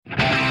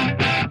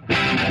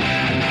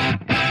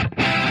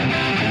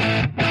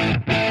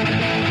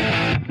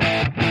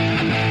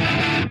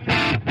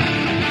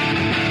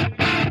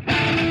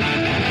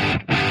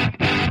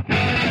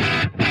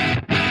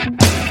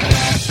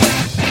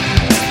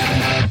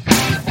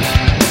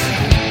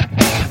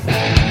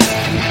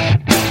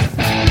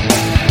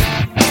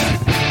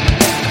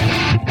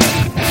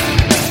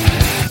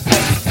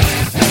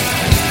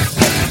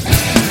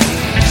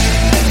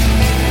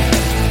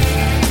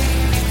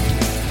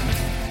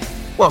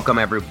Welcome,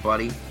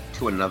 everybody,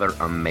 to another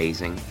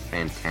amazing,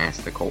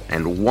 fantastical,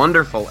 and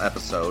wonderful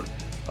episode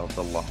of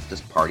the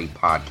Loftus Party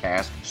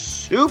Podcast.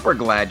 Super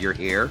glad you're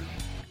here.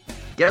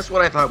 Guess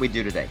what I thought we'd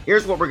do today?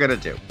 Here's what we're gonna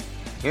do.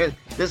 I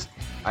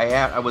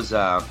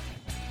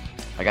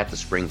got the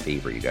spring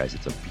fever, you guys.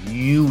 It's a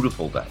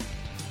beautiful day.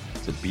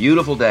 It's a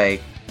beautiful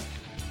day.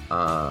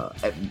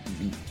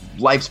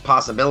 Life's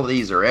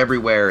possibilities are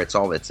everywhere. It's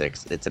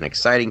an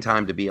exciting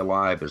time to be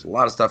alive. There's a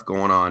lot of stuff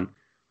going on.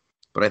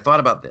 But I thought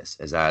about this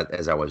as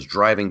I was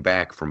driving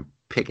back from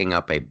picking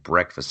up a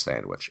breakfast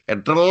sandwich, a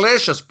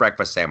delicious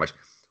breakfast sandwich.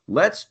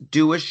 Let's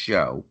do a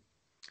show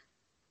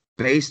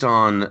based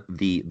on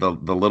the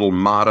little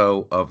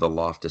motto of the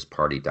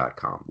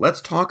loftusparty.com.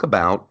 Let's talk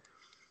about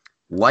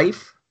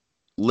life,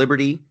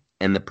 liberty,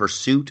 and the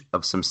pursuit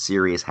of some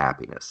serious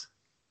happiness.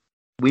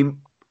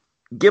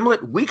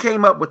 Gimlet, we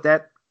came up with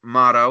that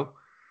motto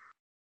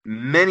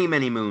many,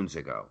 many moons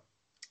ago.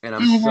 And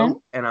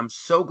I'm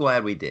so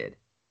glad we did.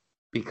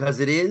 Because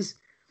it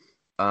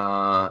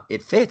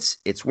fits.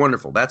 It's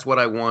wonderful. That's what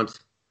I want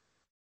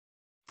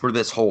for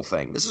this whole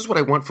thing. This is what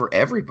I want for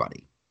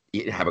everybody.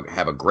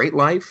 Have a great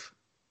life.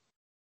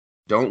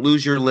 Don't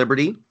lose your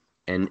liberty,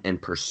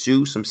 and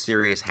pursue some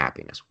serious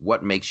happiness.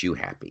 What makes you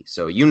happy?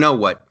 So you know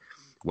what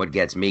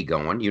gets me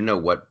going. You know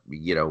what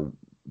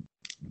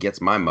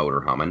gets my motor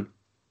humming.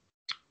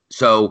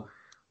 So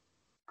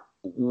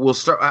we'll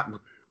start.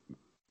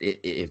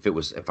 If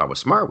I was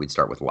smart, we'd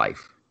start with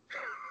life.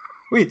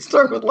 We'd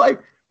start with life,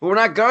 but we're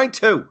not going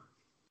to.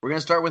 We're going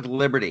to start with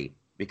liberty,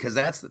 because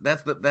that's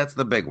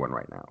the big one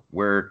right now.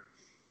 We're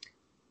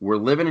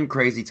living in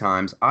crazy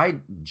times.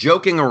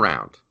 Joking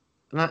around,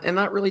 and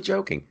not really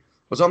joking,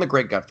 was on the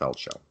Greg Gutfeld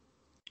show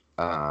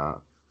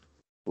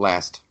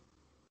last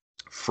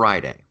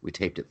Friday. We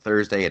taped it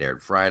Thursday. It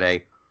aired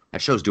Friday.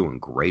 That show's doing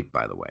great,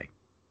 by the way.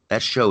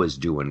 That show is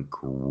doing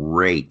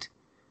great,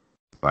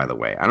 by the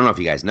way. I don't know if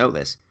you guys know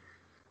this.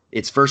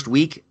 Its first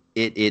week,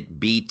 it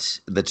beat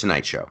The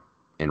Tonight Show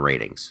in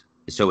ratings.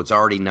 So it's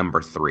already number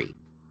 3.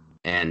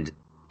 And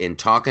in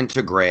talking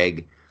to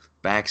Greg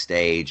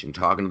backstage and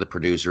talking to the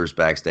producers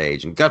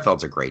backstage, and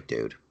Gutfeld's a great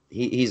dude.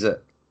 He's a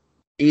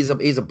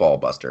ball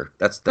buster.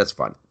 That's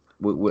fun.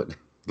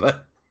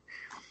 But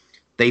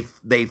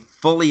they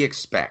fully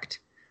expect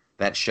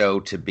that show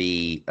to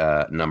be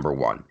number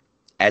 1,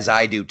 as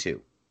I do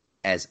too.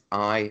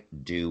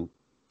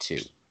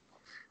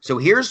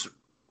 So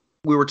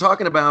we were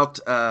talking about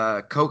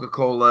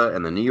Coca-Cola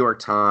and the New York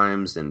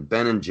Times and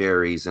Ben &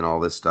 Jerry's and all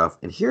this stuff.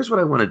 And here's what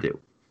I want to do.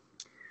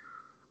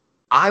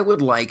 I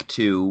would like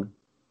to,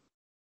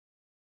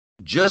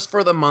 just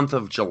for the month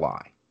of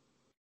July,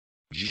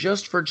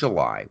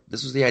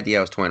 this was the idea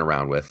I was toying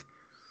around with,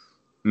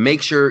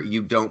 make sure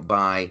you don't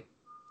buy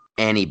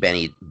any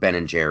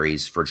Ben &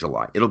 Jerry's for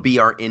July. It'll be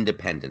our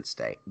Independence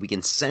Day. We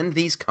can send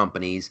these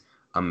companies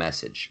a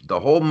message the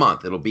whole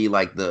month. It'll be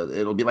like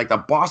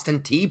the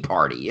Boston Tea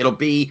Party. It'll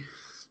be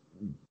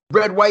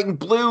red, white, and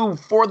blue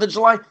 4th of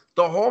July.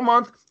 The whole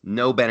month,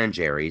 no Ben &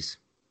 Jerry's.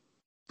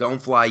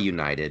 Don't fly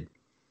United.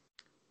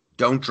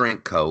 Don't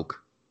drink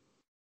Coke.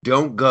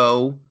 Don't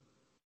go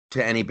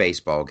to any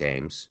baseball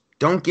games.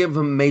 Don't give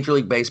them Major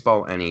League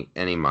Baseball any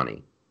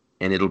money.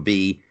 And it'll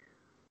be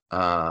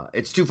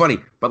it's too funny.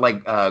 But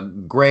like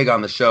Greg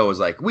on the show was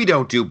like, we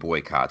don't do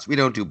boycotts.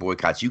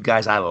 You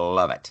guys, I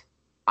love it.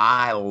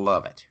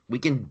 We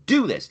can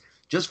do this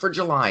just for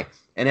July.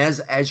 And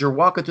as you're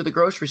walking through the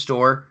grocery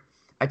store,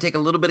 I take a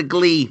little bit of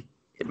glee.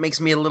 It makes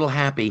me a little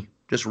happy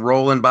just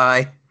rolling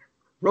by.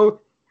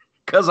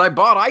 Because I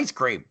bought ice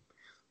cream.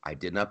 I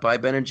did not buy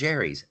Ben &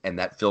 Jerry's, and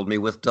that filled me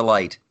with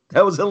delight.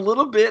 That was a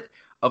little bit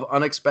of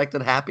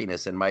unexpected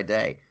happiness in my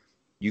day.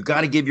 You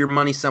got to give your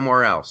money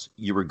somewhere else.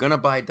 You were going to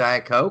buy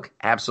Diet Coke?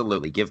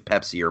 Absolutely. Give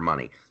Pepsi your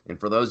money. And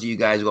for those of you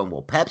guys going,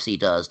 well, Pepsi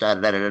does,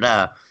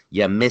 da-da-da-da-da,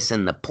 you're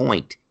missing the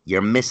point.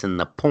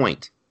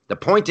 The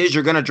point is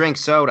you're going to drink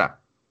soda.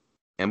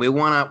 And we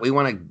want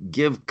to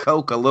give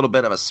Coke a little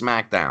bit of a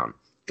smackdown.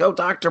 Go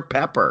Dr.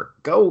 Pepper.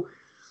 Go,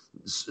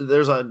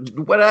 there's a,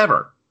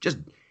 whatever. Just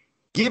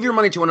give your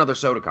money to another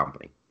soda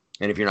company.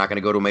 And if you're not going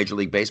to go to a Major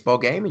League Baseball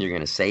game and you're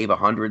going to save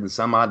 $100 and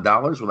some odd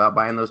without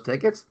buying those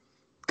tickets,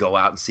 go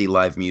out and see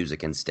live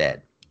music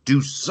instead.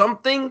 Do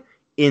something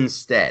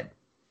instead.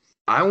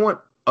 I want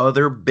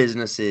other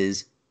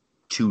businesses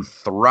to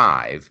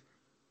thrive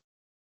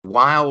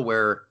while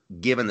we're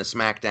giving the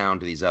smackdown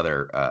to these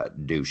other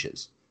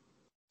douches.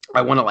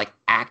 I want to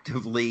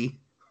actively,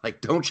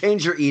 don't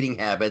change your eating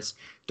habits.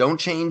 Don't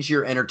change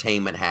your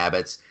entertainment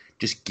habits.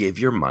 Just give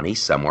your money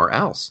somewhere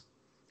else.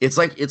 It's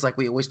like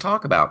we always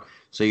talk about.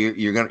 So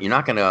you're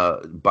not gonna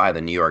buy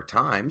the New York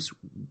Times.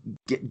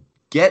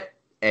 Get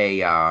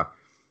a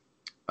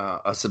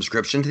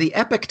subscription to the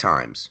Epic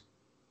Times.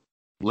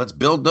 Let's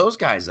build those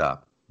guys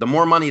up. The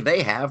more money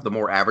they have, the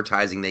more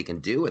advertising they can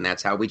do, and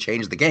that's how we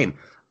change the game.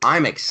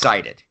 I'm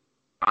excited.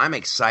 I'm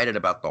excited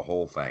about the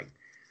whole thing.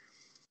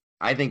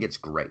 I think it's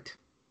great.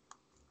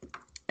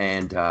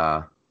 And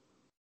I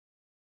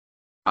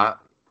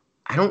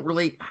don't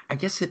really, I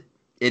guess it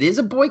is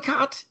a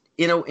boycott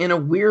in a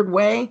weird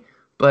way,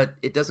 but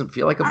it doesn't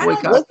feel like a I don't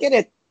boycott. look at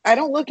it. I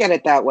don't look at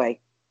it that way.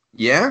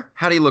 Yeah?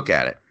 How do you look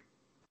at it?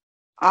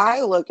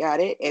 I look at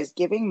it as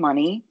giving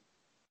money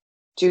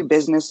to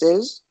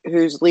businesses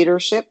whose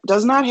leadership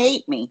does not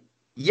hate me.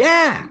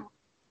 Yeah.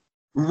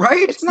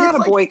 Right? It's not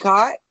a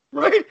boycott.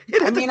 Right?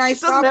 I mean,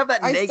 it doesn't have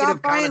that I negative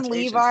stopped buying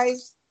connotation.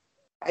 Levi's.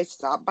 I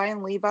stopped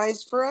buying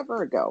Levi's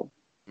forever ago.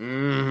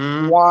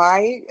 Mm-hmm.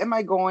 Why am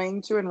I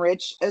going to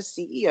enrich a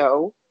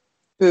CEO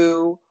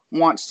who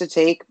wants to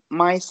take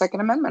my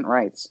Second Amendment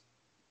rights?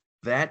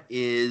 That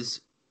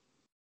is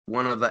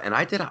one of the, and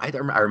I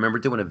remember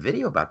doing a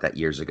video about that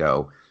years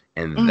ago,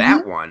 and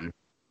that one,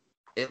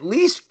 at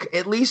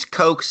least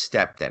Coke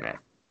stepped in it.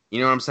 You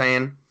know what I'm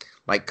saying?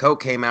 Like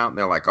Coke came out and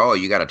they're like, oh,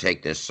 you got to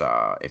take this.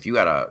 If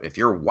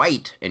you're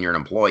white and you're an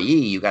employee,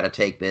 you got to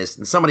take this.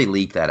 And somebody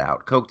leaked that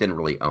out. Coke didn't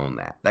really own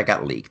that. That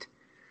got leaked.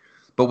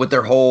 But with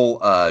their whole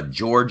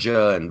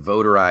Georgia and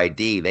voter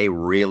ID, they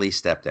really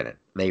stepped in it.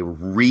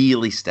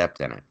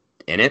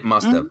 And it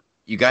must have.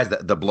 You guys,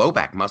 the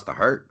blowback must have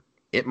hurt.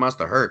 It must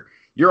have hurt.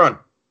 You're on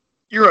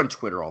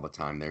Twitter all the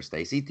time there,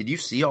 Stacey. Did you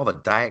see all the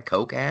Diet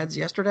Coke ads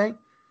yesterday?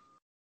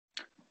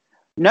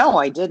 No,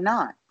 I did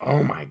not.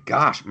 Oh my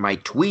gosh, my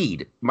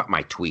Twitter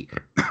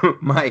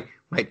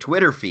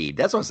feed.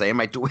 That's what I'm saying.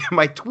 My Twitter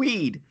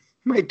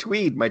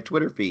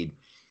feed.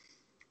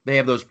 They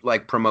have those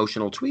like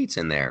promotional tweets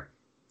in there.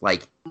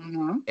 Like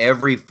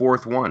every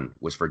fourth one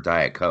was for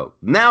Diet Coke.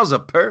 Now's a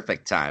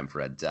perfect time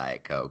for a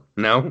Diet Coke.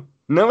 No,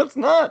 it's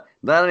not.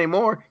 Not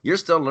anymore. You're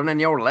still learning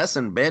your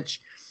lesson, bitch.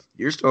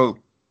 You're still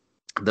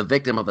the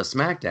victim of a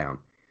smackdown.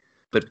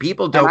 But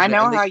people don't. And I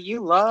know how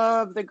you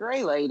love the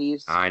gray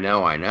ladies. I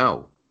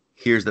know.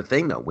 Here's the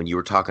thing, though. When you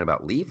were talking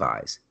about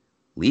Levi's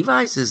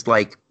is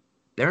like,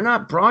 they're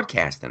not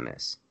broadcasting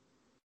this.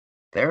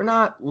 They're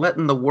not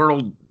letting the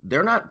world.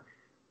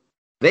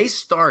 They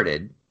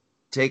started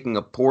taking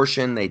a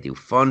portion. They do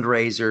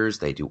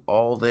fundraisers. They do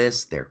all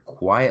this. They're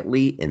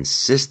quietly and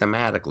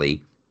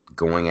systematically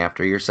going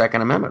after your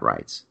Second Amendment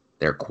rights.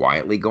 They're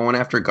quietly going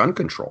after gun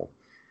control.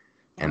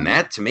 And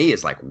that, to me,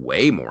 is like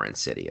way more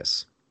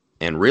insidious.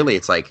 And really,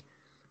 it's like,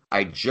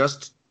 I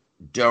just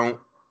don't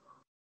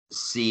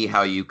see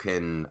how you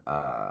can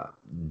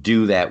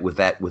do that with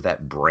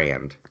that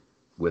brand,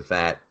 with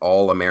that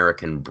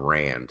all-American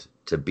brand,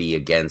 to be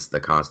against the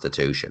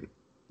Constitution.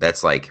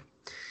 That's like,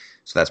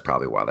 so that's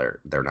probably why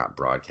they're not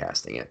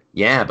broadcasting it.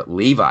 Yeah, but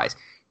Levi's,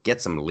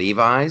 get some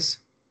Levi's,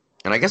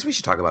 and I guess we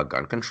should talk about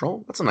gun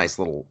control. That's a nice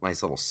little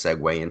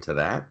segue into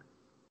that.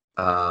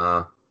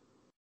 And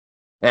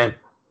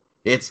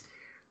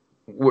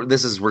we're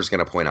just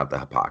going to point out the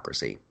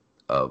hypocrisy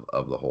of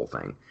the whole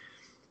thing.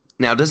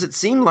 Now, does it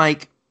seem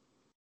like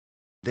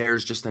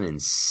there's just an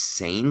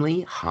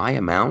insanely high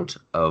amount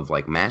of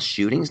like mass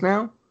shootings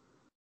now?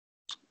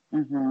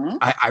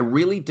 I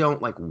really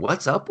don't like,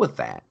 what's up with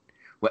that?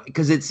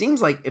 Because it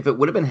seems like if it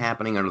would have been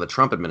happening under the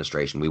Trump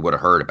administration, we would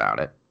have heard about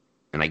it.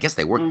 And I guess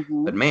they were.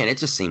 But man, it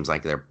just seems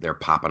like they're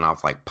popping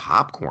off like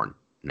popcorn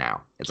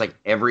now. It's like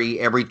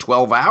every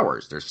 12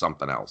 hours there's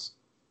something else.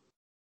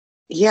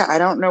 Yeah, I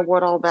don't know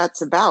what all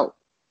that's about.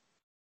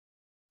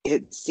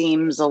 It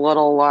seems a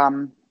little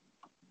I'm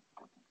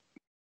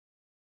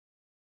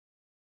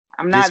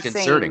not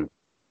disconcerting.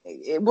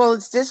 Well,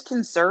 it's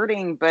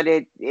disconcerting, but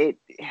it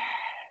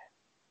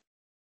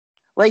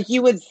like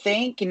you would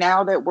think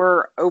now that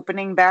we're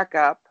opening back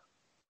up.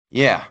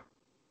 Yeah.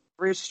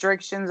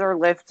 Restrictions are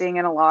lifting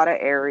in a lot of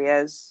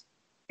areas.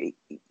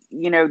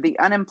 You know, the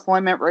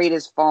unemployment rate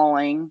is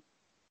falling.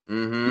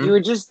 You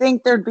would just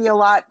think there'd be a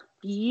lot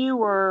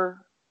fewer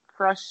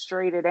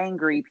frustrated,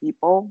 angry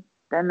people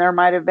than there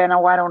might have been,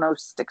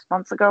 6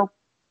 months ago.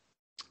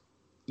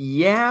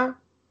 Yeah.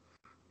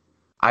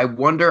 I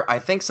wonder, I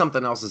think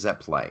something else is at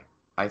play.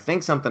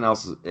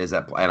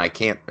 And I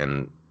can't,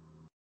 and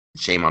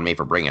shame on me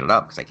for bringing it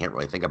up because I can't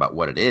really think about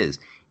what it is.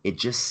 It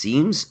just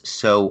seems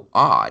so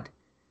odd.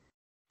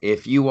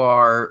 If you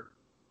are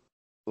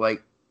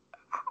like,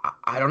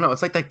 I don't know,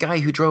 it's like that guy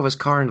who drove his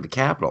car into the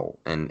Capitol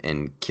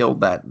and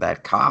killed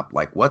that cop.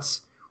 Like,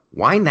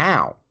 why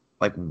now?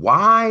 Like,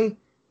 why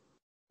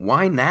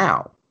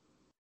now?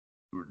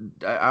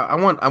 I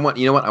want,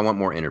 you know what? I want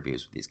more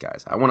interviews with these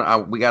guys.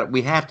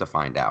 We have to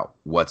find out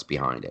what's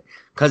behind it.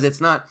 Because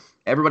it's not,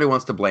 everybody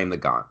wants to blame the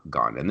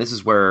gun. And this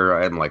is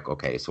where I'm like,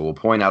 okay, so we'll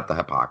point out the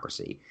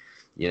hypocrisy.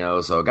 You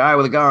know, so a guy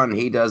with a gun,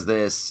 he does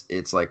this.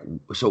 It's like,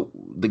 so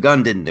the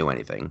gun didn't do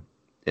anything,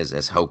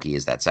 as hokey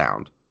as that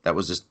sound. That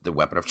was just the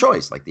weapon of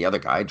choice. Like the other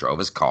guy drove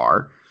his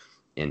car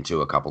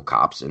into a couple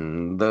cops,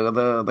 and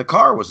the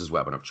car was his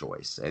weapon of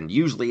choice. And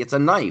usually it's a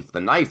knife. The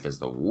knife is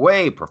the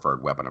way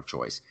preferred weapon of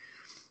choice.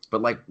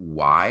 But like,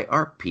 why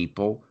are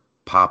people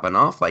popping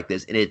off like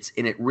this? And it's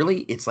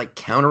like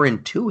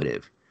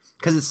counterintuitive,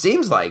 because it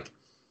seems like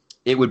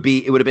it would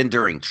have been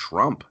during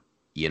Trump.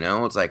 You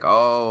know, it's like,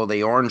 oh,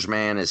 the orange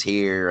man is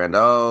here, and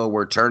oh,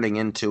 we're turning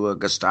into a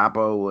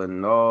Gestapo,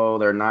 and oh,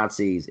 they're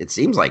Nazis. It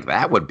seems like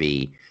that would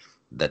be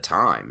the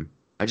time.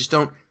 I just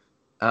don't.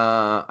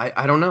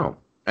 I don't know.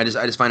 I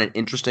just find it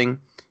interesting,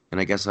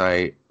 and I guess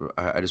I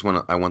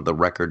want the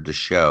record to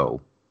show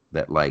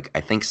that, like,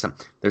 I think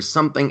there's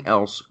something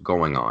else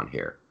going on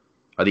here.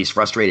 Are these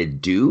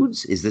frustrated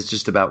dudes? Is this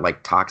just about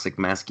like toxic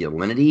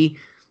masculinity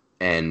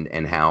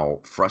and how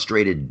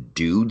frustrated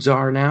dudes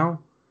are now?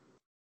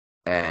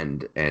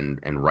 And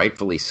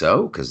rightfully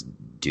so, because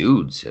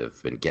dudes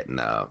have been getting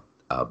a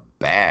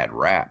bad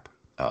rap.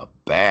 A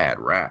bad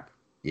rap.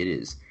 It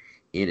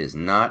is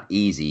not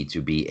easy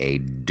to be a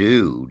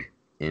dude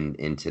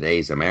in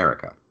today's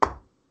America.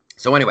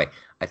 So anyway,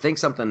 I think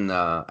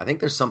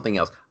there's something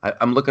else.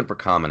 I'm looking for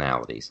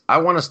commonalities. I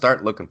want to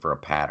start looking for a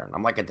pattern.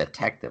 I'm like a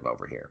detective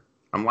over here.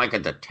 I'm like a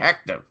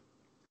detective.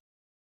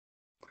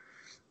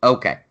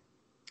 Okay.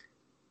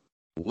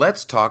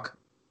 Let's talk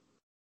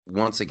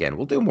once again.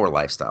 We'll do more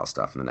lifestyle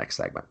stuff in the next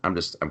segment.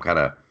 There's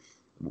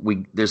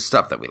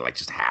stuff that we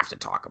just have to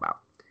talk about.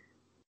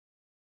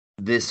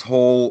 This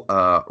whole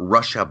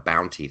Russia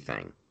bounty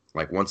thing.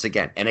 Like, once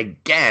again, and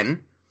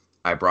again,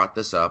 I brought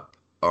this up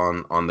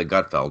on the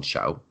Gutfeld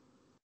show.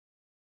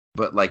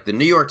 But like, the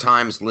New York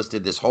Times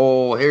listed this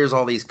whole, here's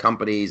all these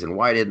companies, and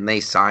why didn't they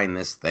sign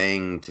this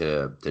thing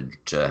to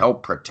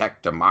help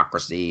protect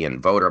democracy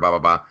and voter, blah, blah,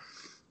 blah.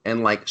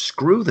 And like,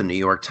 screw the New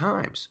York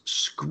Times.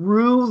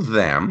 Screw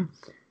them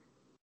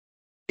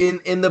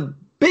in the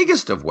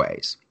biggest of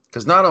ways.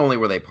 Because not only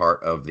were they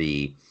part of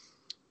the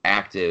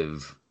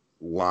active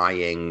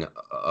lying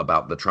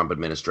about the Trump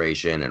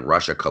administration and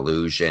Russia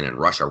collusion and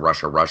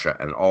Russia,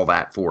 and all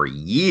that for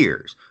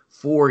years.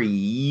 For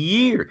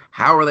years.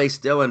 How are they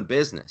still in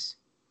business?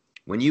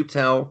 When you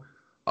tell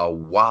a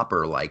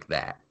whopper like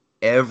that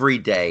every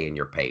day in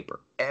your paper,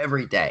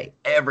 every day,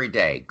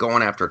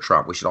 going after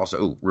Trump. We should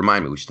also,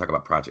 remind me, we should talk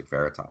about Project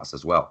Veritas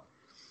as well.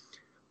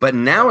 But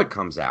now it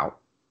comes out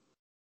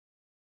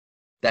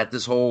that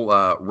this whole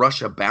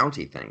Russia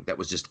bounty thing that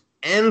was just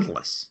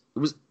endless. It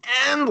was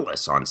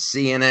endless on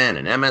CNN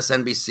and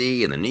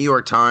MSNBC and the New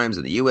York Times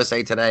and the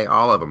USA Today,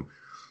 all of them.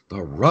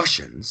 The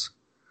Russians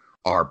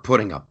are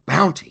putting a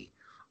bounty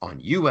on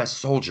U.S.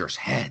 soldiers'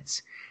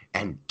 heads,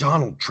 and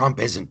Donald Trump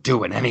isn't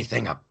doing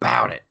anything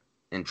about it.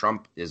 And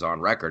Trump is on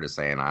record as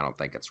saying, I don't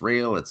think it's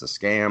real, it's a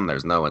scam,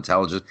 there's no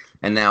intelligence.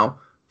 And now,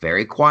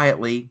 very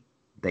quietly,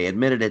 they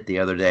admitted it the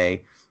other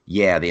day,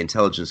 yeah, the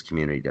intelligence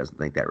community doesn't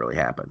think that really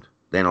happened.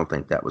 They don't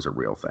think that was a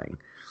real thing.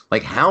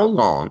 Like, how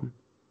long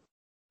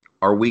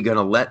are we going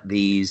to let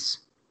these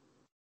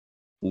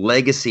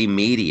legacy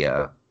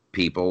media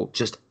people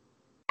just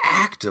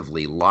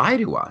actively lie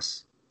to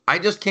us? I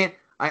just can't.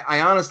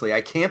 I honestly,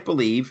 I can't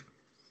believe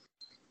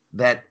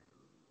that.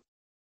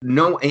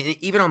 No,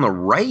 even on the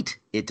right,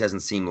 it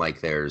doesn't seem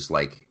like there's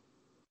like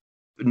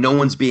no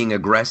one's being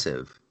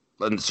aggressive,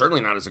 and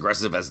certainly not as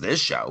aggressive as this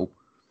show,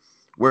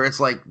 where it's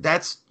like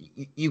that's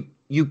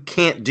you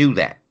can't do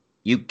that.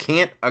 You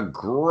can't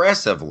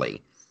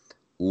aggressively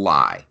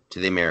lie to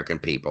the American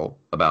people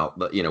about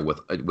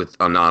with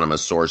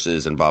anonymous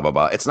sources and blah blah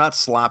blah. It's not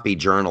sloppy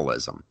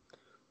journalism.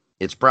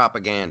 It's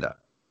propaganda.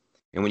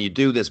 And when you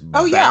do this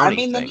bounty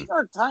thing,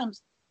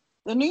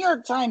 the New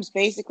York Times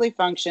basically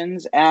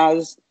functions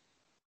as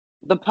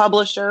the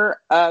publisher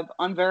of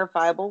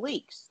unverifiable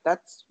leaks.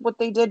 That's what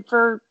they did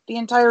for the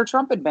entire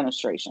Trump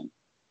administration.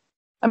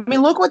 I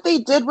mean, look what they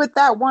did with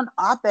that one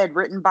op-ed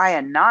written by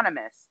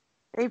Anonymous.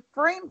 They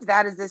framed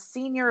that as a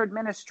senior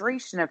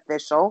administration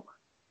official.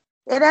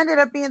 It ended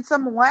up being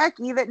some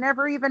lackey that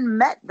never even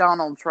met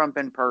Donald Trump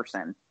in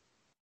person.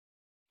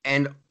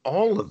 And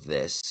all of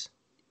this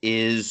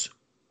is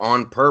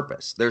on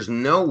purpose. There's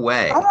no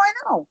way. Oh, I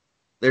know.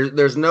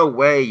 There's no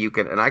way you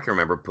can, and I can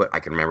remember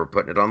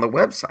putting it on the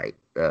website.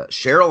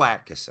 Cheryl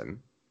Atkinson,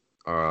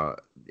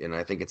 and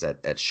I think it's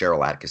at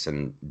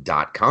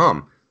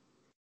CherylAtkinson.com.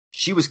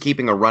 She was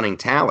keeping a running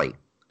tally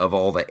of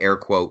all the air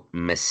quote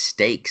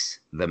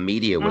mistakes the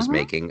media was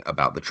making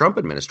about the Trump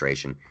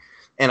administration.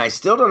 And I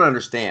still don't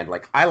understand.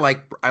 Like, I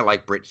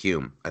like Brit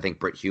Hume. I think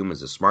Brit Hume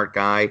is a smart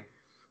guy.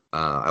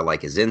 I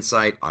like his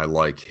insight. I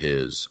like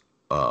his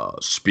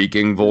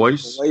speaking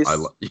voice.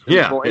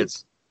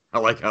 I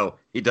like how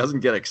he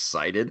doesn't get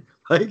excited.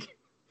 Like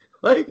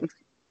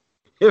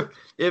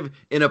if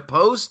in a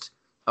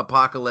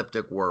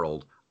post-apocalyptic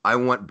world, I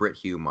want Brit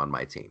Hume on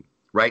my team,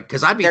 right?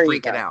 Because I'd be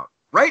freaking out,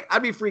 right?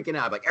 I'd be freaking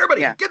out, like,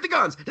 everybody get the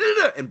guns,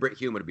 and Brit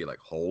Hume would be like,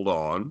 hold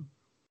on,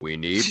 we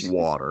need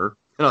water.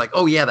 And I'm like,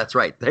 oh yeah, that's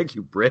right. Thank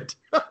you, Brit.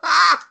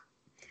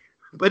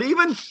 But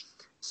even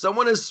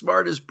someone as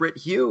smart as Brit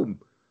Hume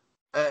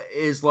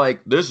is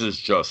like, this is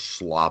just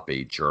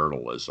sloppy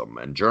journalism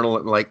and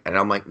and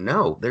I'm like,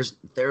 no,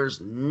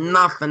 there's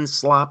nothing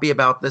sloppy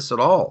about this at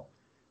all.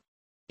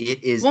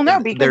 It is. Well,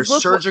 no, because they're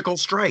surgical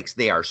strikes.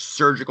 They are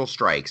surgical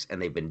strikes,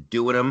 and they've been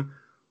doing them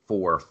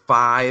for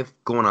 5,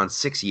 going on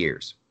 6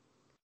 years.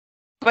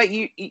 But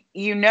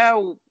you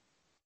know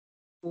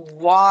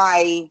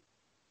why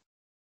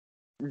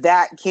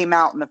that came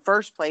out in the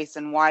first place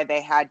and why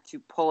they had to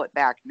pull it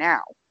back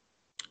now.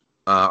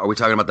 Are we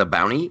talking about the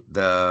bounty?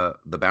 The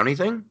bounty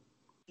thing?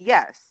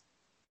 Yes.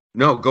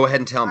 No, go ahead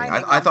and tell me.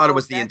 I thought it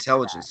was the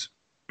intelligence.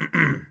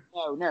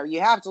 No,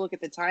 you have to look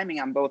at the timing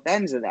on both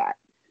ends of that.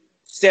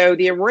 So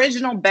the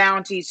original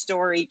bounty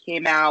story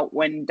came out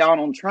when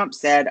Donald Trump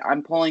said,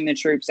 I'm pulling the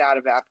troops out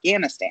of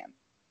Afghanistan.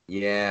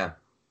 Yeah.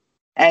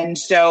 And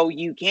so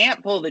you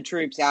can't pull the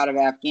troops out of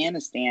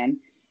Afghanistan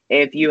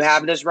if you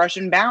have this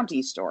Russian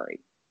bounty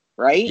story,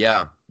 right?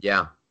 Yeah,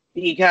 yeah.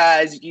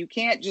 Because you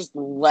can't just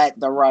let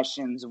the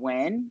Russians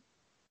win.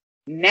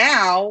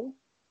 Now,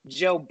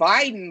 Joe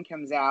Biden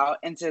comes out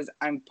and says,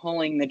 I'm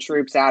pulling the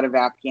troops out of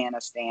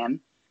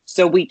Afghanistan,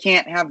 so we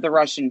can't have the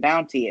Russian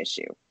bounty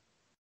issue.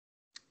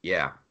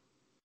 Yeah.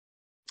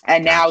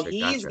 And now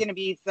he's going to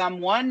be some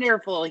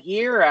wonderful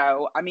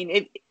hero. I mean,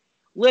 if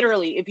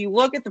you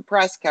look at the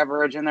press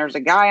coverage, and there's a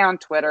guy on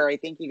Twitter, I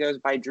think he goes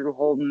by Drew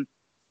Holden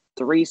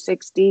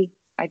 360,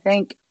 I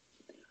think.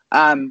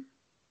 And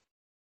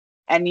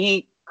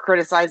he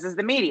criticizes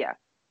the media,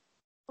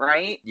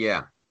 right?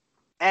 Yeah.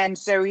 And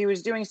so he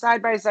was doing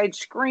side-by-side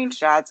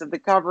screenshots of the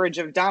coverage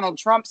of Donald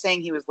Trump saying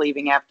he was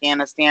leaving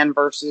Afghanistan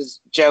versus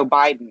Joe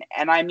Biden.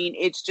 And I mean,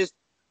 it's just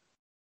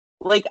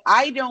like,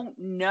 I don't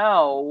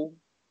know,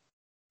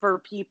 for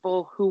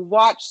people who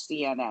watch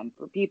CNN,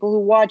 for people who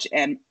watch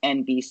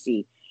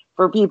NBC,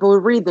 for people who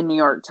read the New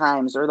York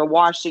Times or the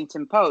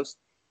Washington Post,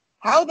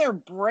 how their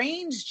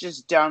brains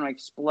just don't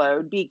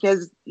explode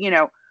because,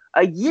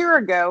 a year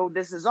ago,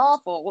 this is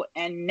awful.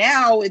 And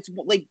now it's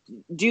like,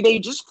 do they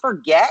just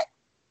forget?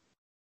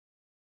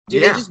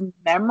 Do they just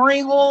memory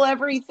hole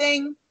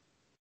everything?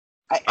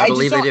 I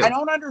believe they do. I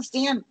don't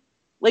understand.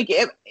 Like,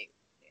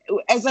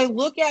 as I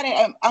look at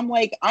it, I'm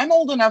like, I'm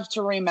old enough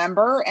to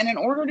remember. And in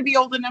order to be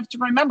old enough to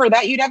remember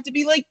that, you'd have to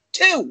be like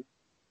 2.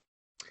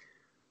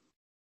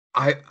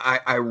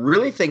 I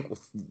really think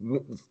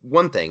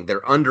one thing,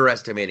 they're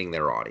underestimating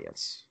their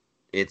audience.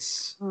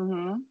 It's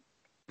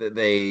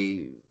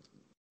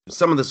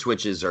some of the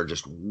switches are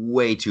just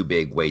way too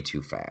big, way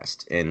too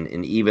fast, and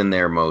even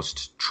their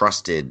most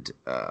trusted,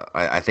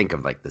 I think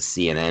of like the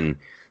CNN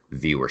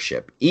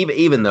viewership.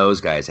 Even those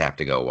guys have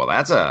to go, well,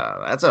 that's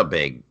a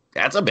big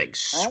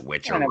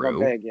switcheroo. Kind of a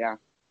big, yeah.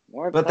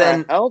 What but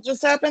the hell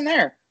just happened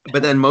there?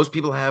 But then most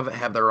people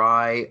have their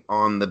eye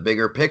on the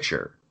bigger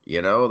picture.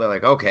 They're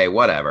like, okay,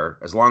 whatever,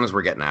 as long as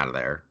we're getting out of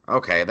there.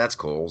 Okay, that's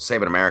cool,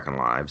 saving American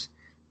lives.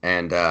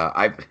 And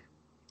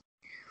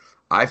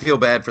I feel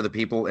bad for the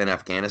people in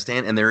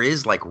Afghanistan, and there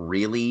is like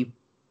really,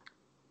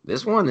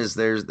 this one is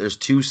there's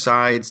 2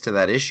 sides to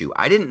that issue.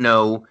 I didn't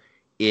know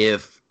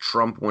if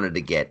Trump wanted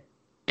to get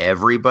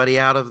everybody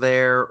out of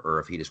there or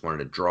if he just wanted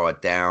to draw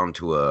it down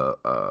to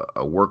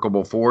a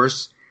workable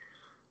force.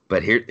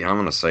 But here, I'm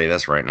going to say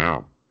this right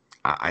now.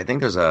 I think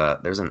there's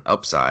an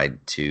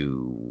upside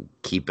to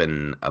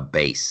keeping a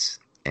base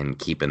and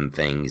keeping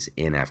things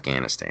in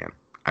Afghanistan.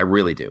 I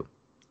really do.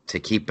 To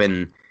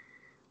keeping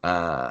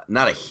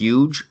not a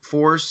huge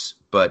force,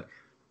 but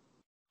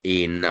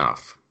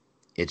enough.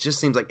 It just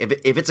seems like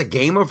if it's a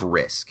game of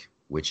risk,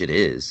 which it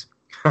is,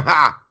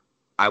 I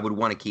would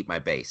want to keep my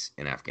base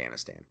in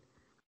Afghanistan.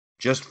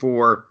 Just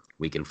for,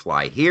 we can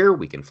fly here,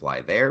 we can fly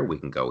there, we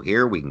can go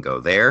here, we can go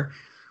there.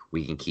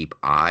 We can keep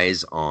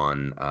eyes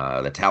on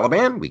the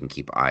Taliban. We can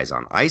keep eyes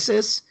on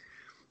ISIS.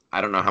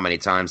 I don't know how many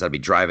times I'd be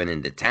driving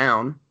into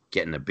town,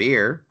 getting a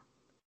beer,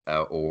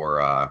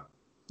 or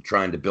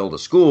trying to build a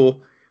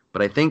school.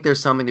 But I think there's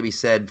something to be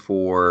said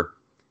for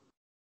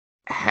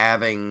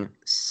having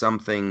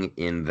something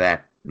in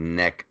that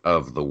neck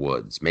of the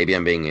woods. Maybe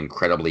I'm being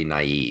incredibly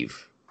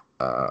naive,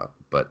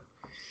 but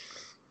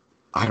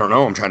I don't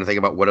know. I'm trying to think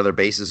about what other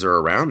bases are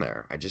around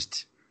there.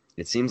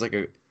 It seems like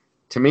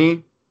to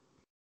me,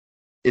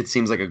 it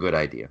seems like a good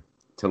idea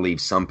to leave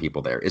some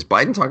people there. Is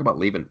Biden talking about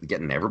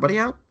getting everybody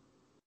out?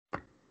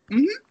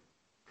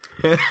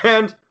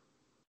 Mm-hmm.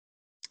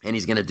 And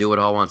he's going to do it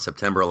all on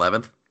September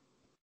 11th?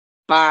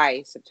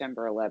 By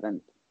September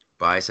 11th.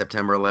 By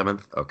September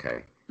 11th?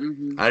 Okay.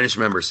 Mm-hmm. I just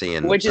remember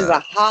seeing... Which is a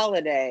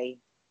holiday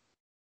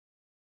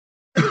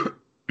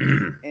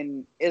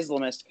in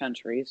Islamist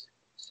countries.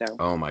 So.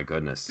 Oh, my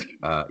goodness.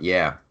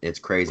 Yeah, it's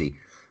crazy.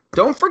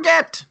 Don't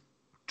forget...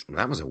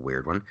 That was a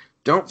weird one.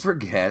 Don't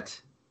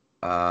forget...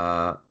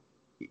 what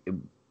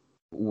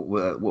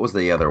was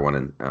the other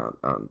one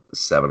on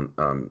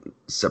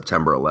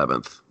September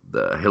 11th?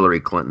 The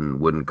Hillary Clinton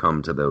wouldn't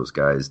come to those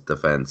guys'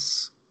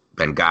 defense.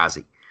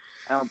 Benghazi.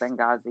 Oh,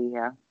 Benghazi,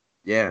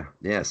 yeah.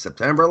 Yeah.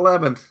 September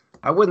 11th.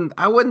 I wouldn't.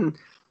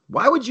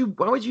 Why would you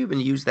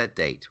even use that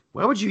date?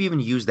 Why would you even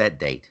use that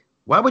date?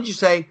 Why would you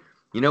say,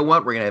 you know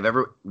what, we're gonna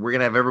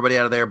have everybody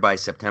out of there by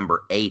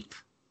September 8th,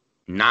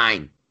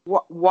 9.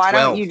 Why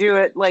don't you do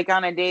it like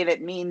on a day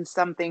that means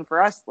something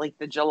for us, like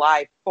the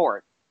July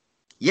 4th?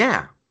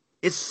 Yeah,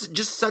 it's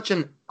just such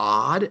an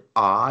odd.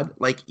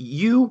 Like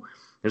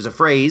there's a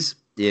phrase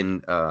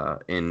in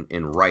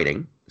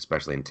writing,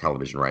 especially in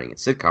television writing and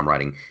sitcom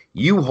writing.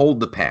 You hold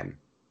the pen.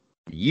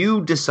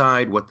 You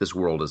decide what this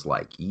world is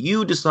like.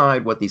 You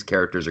decide what these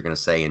characters are going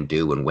to say and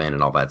do and when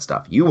and all that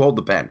stuff. You hold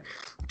the pen.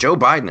 Joe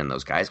Biden and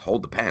those guys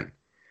hold the pen.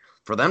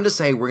 For them to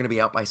say we're going to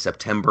be out by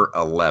September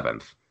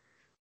 11th.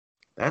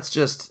 That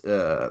just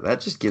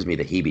gives me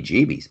the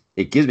heebie-jeebies.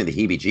 It gives me the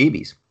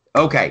heebie-jeebies.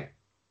 Okay.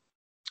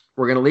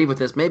 we're going to leave with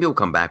this. Maybe we'll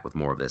come back with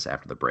more of this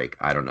after the break.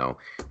 I don't know.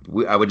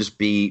 I would just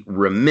be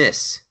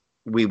remiss.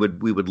 We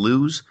would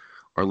lose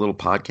our little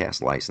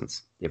podcast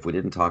license if we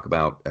didn't talk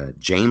about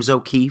James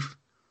O'Keefe,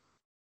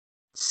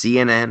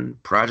 CNN,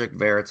 Project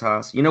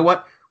Veritas. You know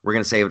what? We're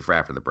going to save it for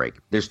after the break.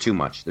 There's too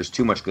much. There's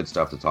too much good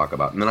stuff to talk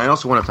about. And then I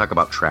also want to talk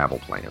about travel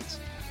plans.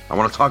 I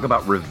want to talk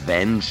about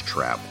revenge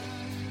travel.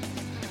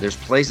 There's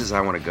places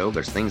I want to go.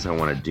 There's things I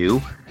want to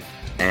do.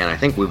 And I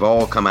think we've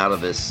all come out of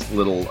this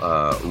little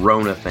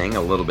Rona thing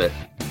a little bit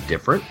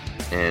different.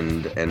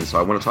 And so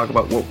I want to talk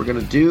about what we're going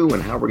to do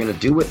and how we're going to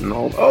do it and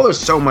all. Oh, there's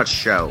so much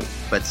show.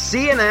 But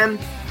CNN,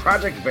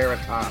 Project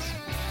Veritas,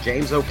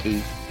 James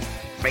O'Keefe,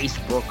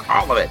 Facebook,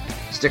 all of it.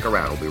 Stick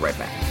around. We'll be right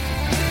back.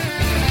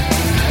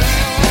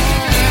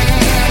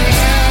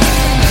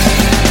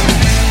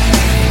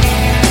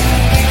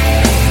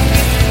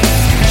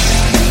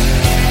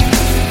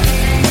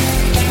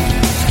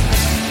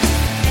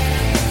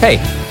 Hey,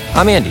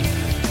 I'm Andy.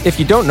 If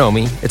you don't know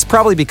me, it's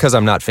probably because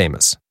I'm not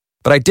famous.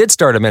 But I did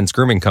start a men's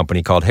grooming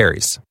company called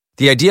Harry's.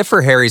 The idea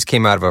for Harry's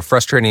came out of a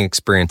frustrating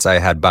experience I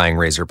had buying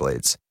razor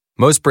blades.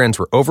 Most brands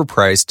were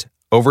overpriced,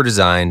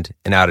 overdesigned,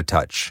 and out of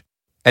touch.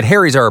 At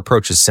Harry's, our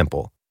approach is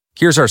simple.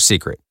 Here's our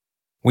secret.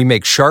 We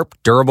make sharp,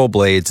 durable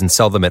blades and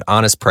sell them at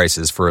honest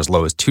prices for as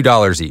low as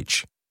 $2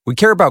 each. We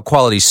care about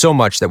quality so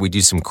much that we do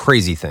some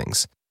crazy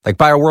things, like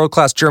buy a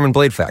world-class German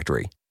blade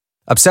factory.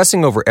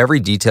 Obsessing over every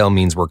detail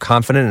means we're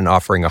confident in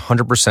offering a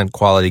 100%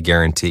 quality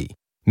guarantee.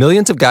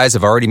 Millions of guys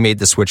have already made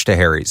the switch to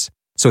Harry's,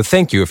 so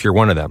thank you if you're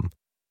one of them.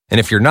 And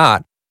if you're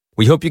not,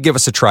 we hope you give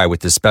us a try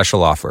with this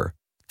special offer.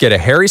 Get a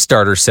Harry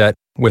starter set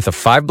with a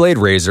 5-blade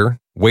razor,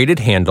 weighted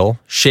handle,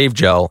 shave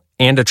gel,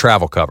 and a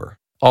travel cover,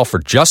 all for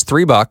just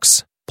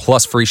 $3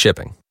 plus free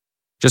shipping.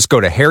 Just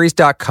go to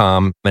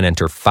harrys.com and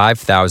enter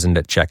 5000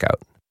 at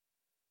checkout.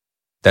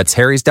 That's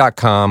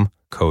harrys.com,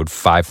 code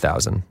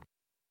 5000.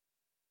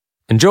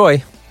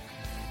 Enjoy!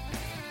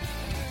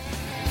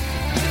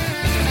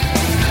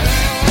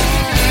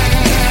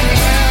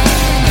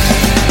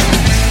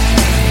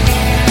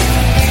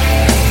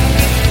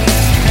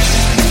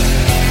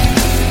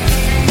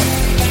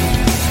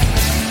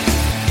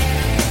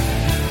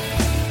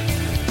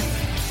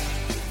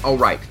 All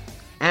right,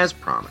 as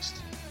promised.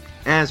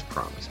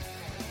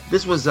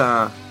 This was,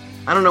 I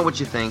don't know what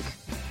you think,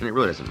 and it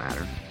really doesn't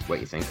matter what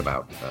you think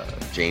about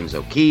James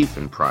O'Keefe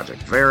and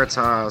Project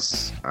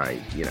Veritas. I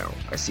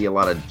see a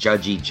lot of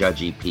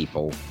judgy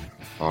people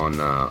on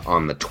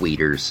the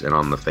tweeters and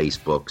on the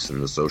Facebooks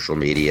and the social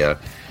media.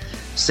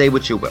 Say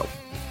what you will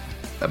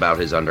about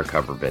his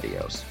undercover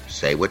videos.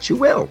 Say what you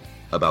will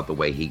about the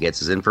way he gets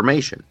his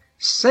information.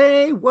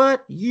 Say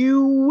what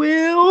you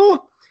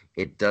will.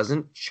 It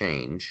doesn't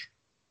change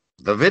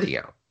the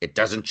video. It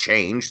doesn't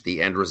change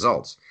the end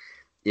results.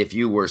 If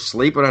you were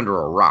sleeping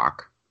under a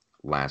rock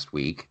last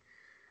week,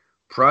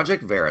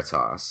 Project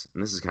Veritas,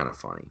 and this is kind of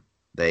funny,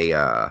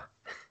 and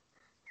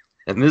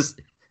this,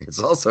 it's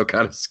also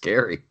kind of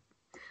scary.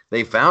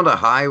 They found a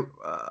higher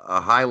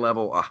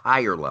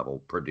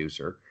level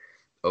producer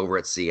over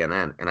at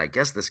CNN, and I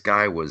guess this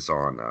guy was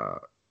on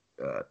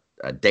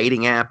a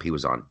dating app. He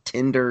was on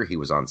Tinder. He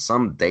was on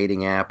some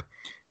dating app,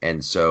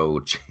 and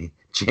so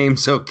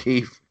James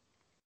O'Keefe,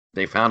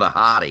 they found a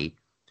hottie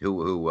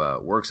who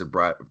works at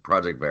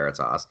Project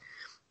Veritas,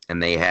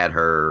 and they had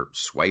her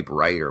swipe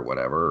right or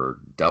whatever, or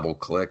double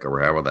click or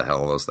however the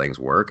hell those things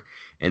work.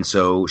 And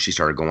so she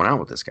started going out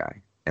with this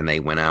guy, and they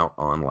went out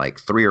on like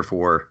 3 or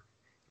 4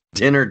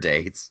 dinner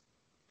dates.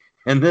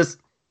 And this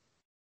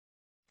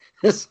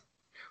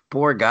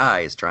poor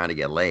guy is trying to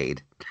get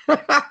laid.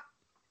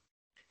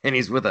 And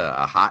he's with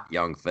a hot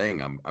young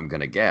thing, I'm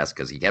gonna guess,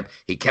 because he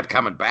kept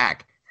coming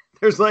back.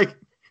 There's like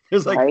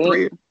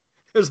right?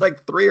 There's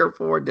like 3 or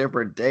 4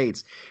 different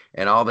dates,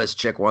 and all this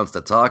chick wants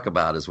to talk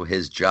about is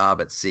his job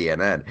at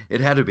CNN.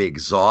 It had to be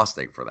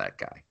exhausting for that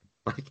guy.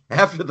 Like,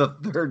 after the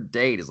 3rd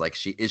date,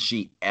 is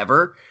she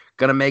ever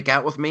gonna make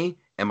out with me?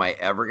 Am I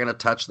ever gonna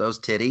touch those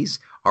titties?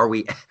 Are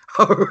we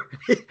ever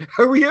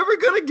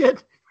gonna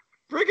get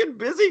friggin'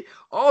 busy?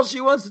 All she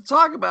wants to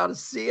talk about is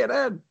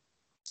CNN.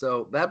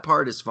 So that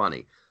part is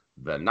funny.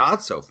 The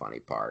not so funny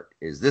part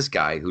is this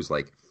guy who's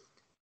like,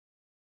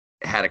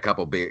 had a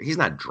couple beers. He's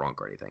not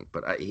drunk or anything,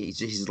 but he's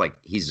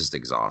just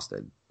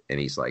exhausted, and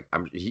he's like,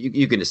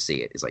 you can just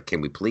see it. He's like, can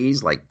we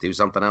please like do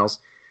something else?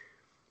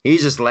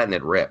 He's just letting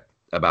it rip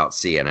about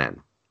CNN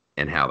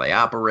and how they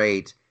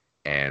operate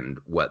and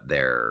what they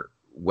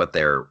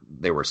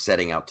were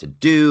setting out to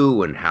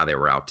do, and how they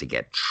were out to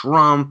get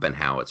Trump, and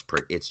how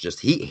it's just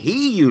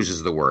he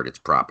uses the word, it's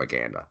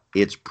propaganda,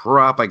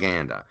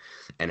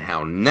 and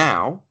how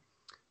now.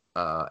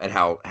 And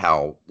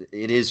how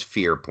it is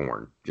fear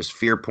porn, just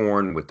fear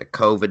porn with the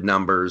COVID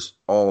numbers,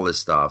 all this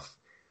stuff,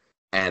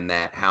 and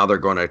that how they're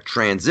going to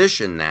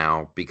transition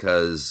now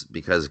because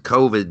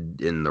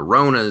COVID and the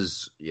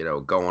Rona's,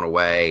 going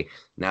away.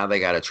 Now they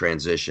got to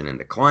transition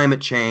into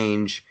climate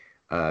change,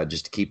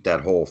 just to keep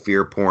that whole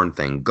fear porn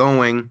thing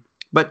going.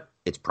 But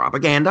it's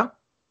propaganda,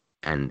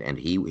 and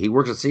he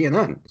works at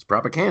CNN. It's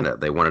propaganda.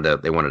 They wanted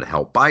to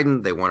help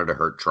Biden. They wanted to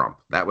hurt Trump.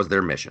 That was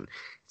their mission.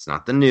 It's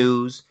not the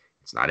news.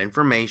 It's not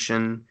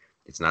information.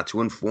 It's not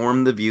to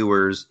inform the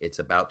viewers. It's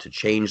about to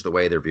change the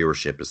way their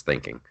viewership is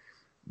thinking.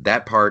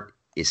 That part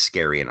is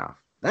scary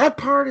enough. That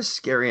part is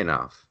scary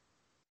enough.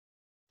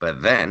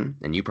 But then,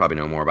 and you probably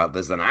know more about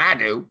this than I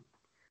do,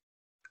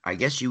 I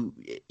guess you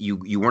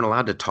weren't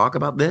allowed to talk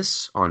about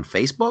this on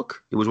Facebook.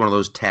 It was one of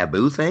those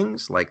taboo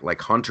things,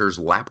 like Hunter's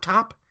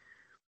laptop,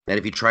 that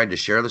if he tried to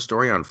share the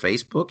story on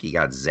Facebook, he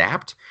got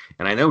zapped.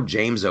 And I know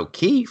James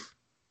O'Keefe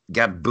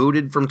got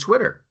booted from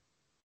Twitter.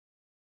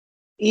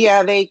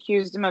 Yeah, they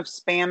accused him of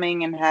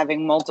spamming and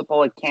having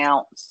multiple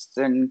accounts.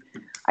 And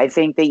I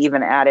think they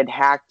even added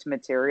hacked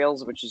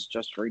materials, which is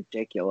just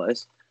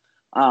ridiculous.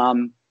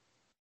 And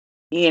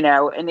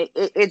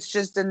it's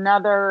just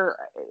another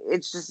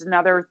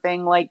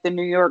thing like the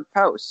New York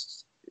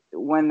Post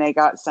when they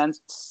got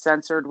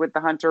censored with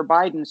the Hunter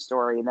Biden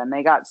story. Then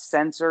they got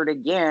censored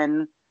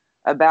again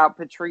about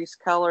Patrisse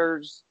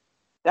Cullors.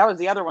 That was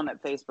the other one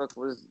that Facebook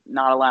was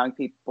not allowing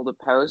people to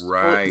post.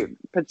 Right.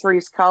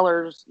 Patrisse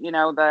Cullors,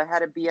 the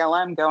head of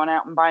BLM going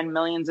out and buying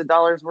millions of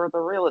dollars worth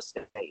of real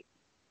estate.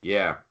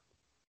 Yeah.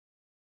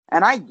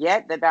 And I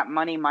get that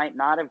money might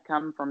not have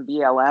come from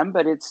BLM,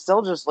 but it's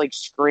still just like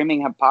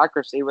screaming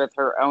hypocrisy with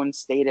her own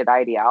stated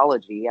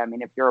ideology. I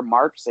mean, if you're a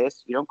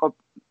Marxist, you don't go,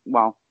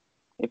 well,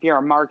 if you're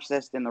a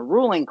Marxist in the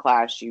ruling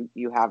class,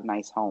 you have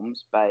nice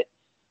homes. But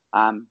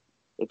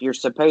if you're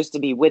supposed to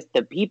be with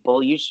the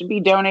people, you should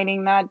be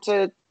donating that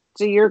to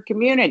your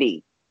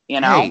community,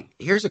 Hey,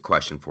 here's a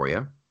question for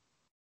you.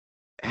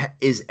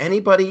 Is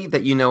anybody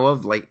that you know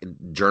of, like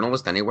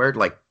journalist anywhere,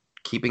 like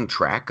keeping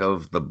track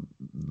of the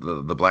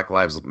Black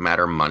Lives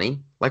Matter money?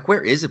 Like,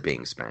 where is it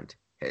being spent?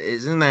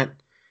 Shouldn't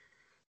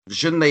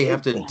they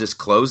have to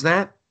disclose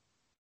that?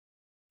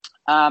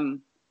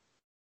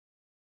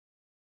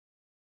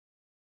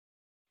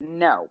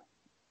 No,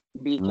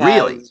 because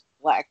really?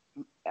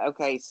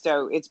 Okay,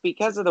 so it's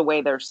because of the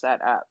way they're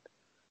set up.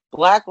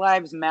 Black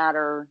Lives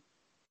Matter,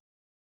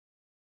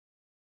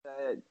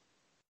 the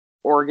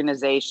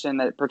organization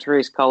that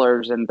Patrisse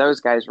Cullors and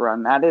those guys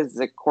run, that is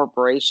a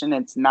corporation.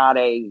 It's not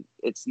a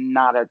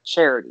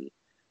charity.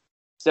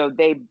 So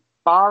they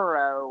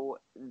borrow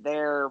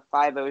their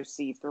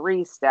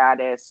 50c3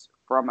 status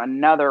from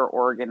another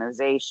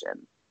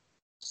organization.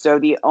 So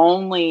the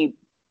only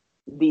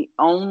way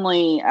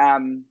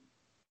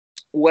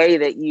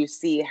that you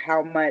see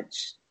how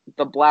much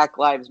the Black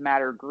Lives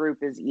Matter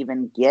group is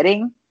even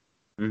getting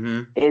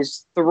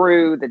is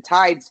through the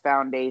Tides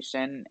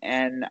Foundation,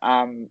 and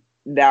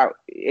that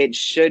it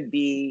should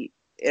be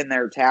in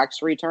their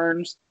tax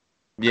returns.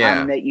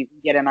 Yeah. That you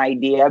can get an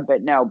idea.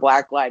 But no,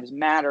 Black Lives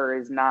Matter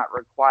is not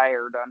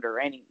required under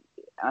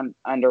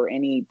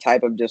any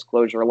type of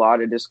disclosure law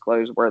to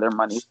disclose where their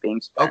money's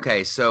being spent.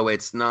 Okay, so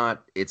it's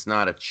not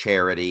a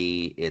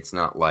charity. It's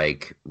not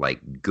like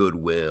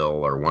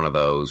Goodwill or one of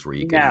those where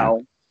you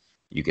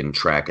can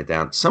track it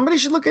down. Somebody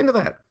should look into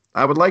that.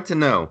 I would like to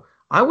know.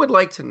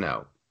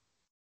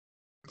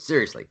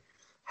 Seriously,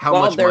 how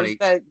much money?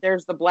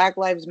 There's the Black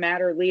Lives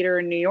Matter leader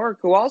in New York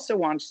who also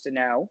wants to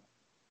know.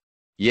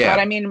 Yeah.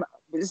 But I mean,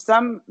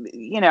 some,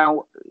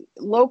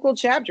 local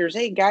chapters.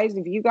 Hey guys,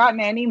 have you gotten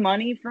any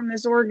money from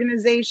this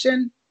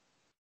organization?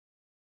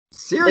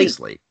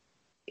 Seriously.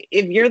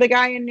 If you're the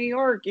guy in New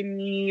York and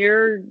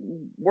you're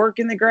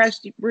working the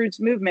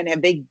grassroots movement,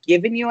 have they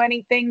given you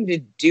anything to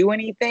do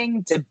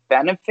anything to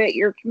benefit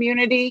your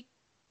community?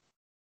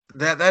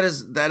 That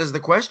is the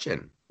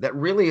question. That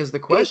really is the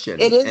question.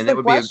 It is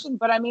the question,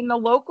 but I mean, the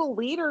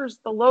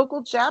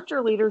local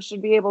chapter leaders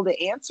should be able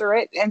to answer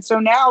it. And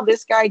so now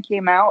this guy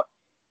came out,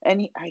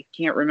 and I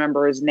can't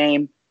remember his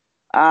name.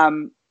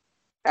 I've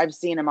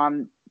seen him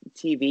on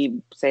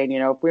TV saying,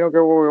 if we don't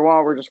get what we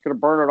want, we're just going to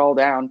burn it all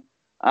down.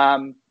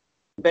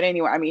 But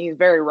anyway, I mean, he's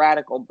very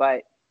radical,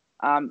 but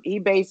he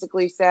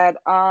basically said,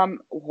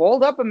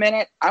 hold up a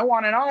minute, I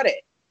want an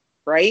audit,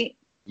 right?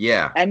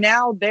 Yeah. And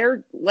now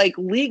they're like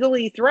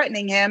legally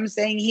threatening him,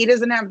 saying he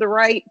doesn't have the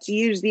right to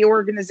use the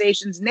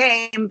organization's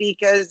name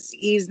because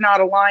he's not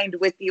aligned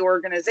with the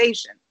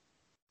organization.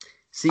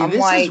 See,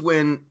 this is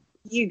when...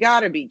 You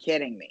gotta be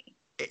kidding me.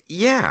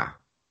 Yeah.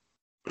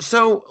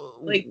 So,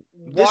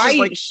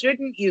 why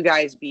shouldn't you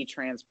guys be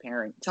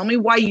transparent? Tell me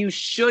why you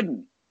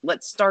shouldn't.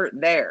 Let's start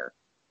there.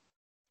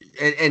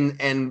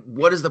 And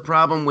what is the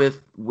problem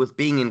with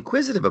being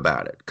inquisitive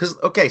about it? Because,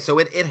 okay, so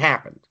it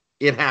happened.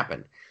 It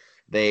happened.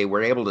 They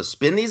were able to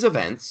spin these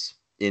events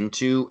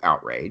into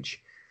outrage,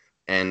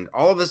 and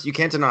all of this, you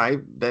can't deny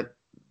that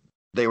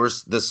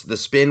the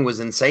spin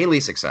was insanely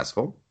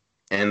successful,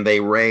 and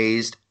they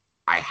raised,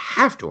 I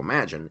have to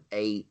imagine,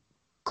 a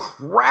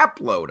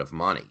crap load of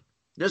money.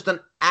 Just an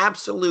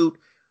absolute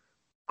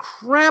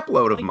crap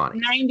load of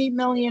money. $90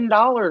 million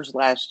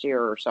last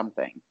year or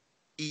something.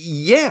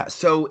 Yeah.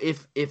 So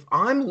if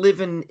I'm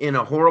living in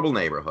a horrible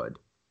neighborhood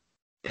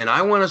and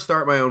I want to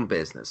start my own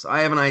business,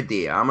 I have an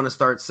idea. I'm going to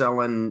start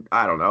selling,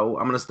 I don't know,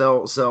 I'm going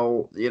to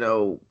sell,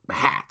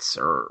 hats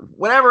or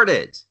whatever it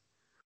is.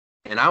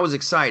 And I was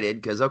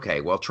excited because,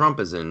 okay, well, Trump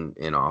is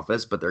in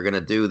office, but they're going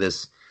to do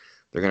this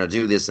They're going to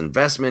do this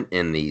investment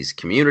in these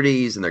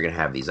communities, and they're going to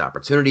have these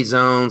opportunity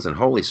zones. And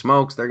holy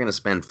smokes, they're going to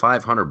spend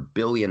 $500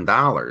 billion.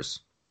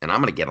 And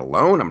I'm going to get a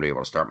loan. I'm going to be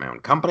able to start my own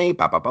company.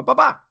 Bah, bah, bah, bah,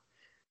 bah.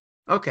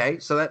 Okay,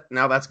 so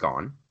now that's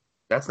gone.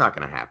 That's not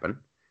going to happen.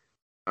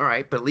 All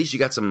right, but at least you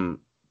got some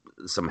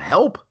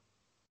help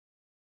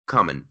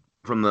coming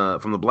from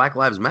the Black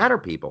Lives Matter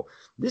people.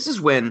 This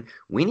is when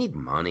we need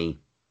money.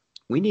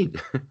 We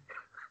need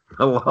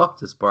the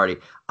Loftus Party.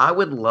 I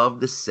would love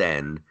to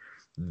send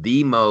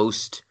the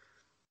most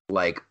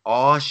like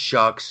aw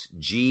shucks,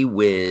 gee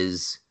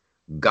whiz,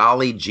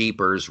 golly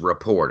jeepers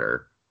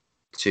reporter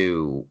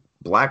to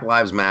Black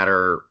Lives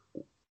Matter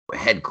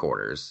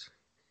headquarters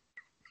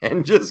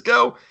and just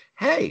go,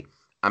 hey,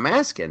 I'm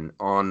asking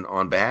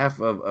on behalf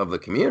of the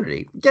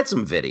community, get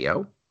some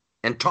video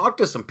and talk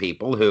to some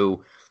people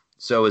who,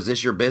 so is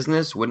this your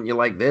business? Wouldn't you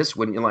like this?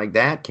 Wouldn't you like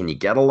that? Can you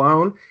get a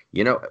loan?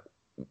 You know,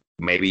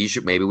 maybe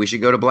we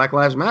should go to Black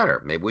Lives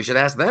Matter. Maybe we should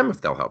ask them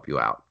if they'll help you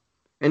out.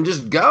 And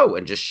just go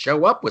and just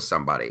show up with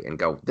somebody and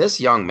go,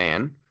 this young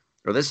man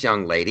or this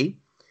young lady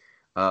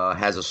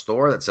has a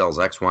store that sells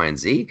X, Y, and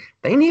Z.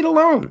 They need a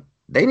loan.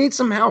 They need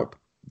some help.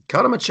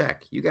 Cut them a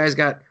check. You guys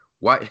got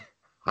what?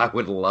 I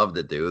would love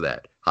to do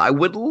that. I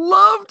would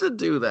love to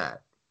do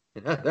that.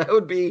 That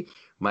would be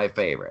my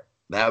favorite.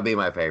 That would be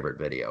my favorite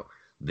video.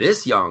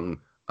 This young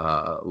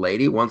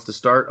lady wants to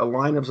start a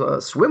line of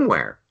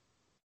swimwear.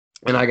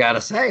 And I got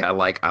to say, I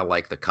like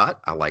the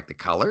cut. I like the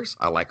colors.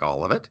 I like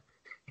all of it.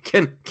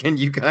 Can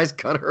you guys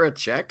cut her a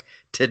check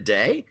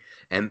today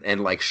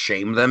and like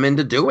shame them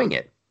into doing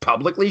it?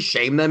 Publicly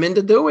shame them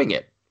into doing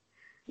it.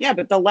 Yeah,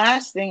 but the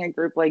last thing a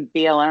group like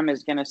BLM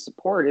is going to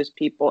support is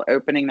people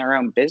opening their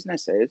own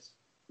businesses.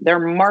 They're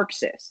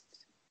Marxists.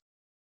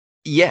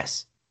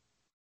 Yes.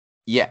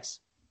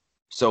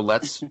 So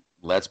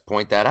let's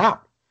point that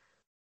out.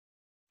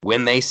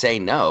 When they say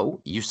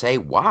no, you say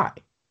why,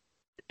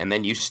 and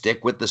then you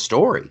stick with the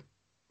story,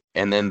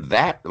 and then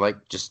that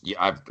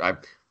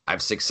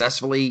I've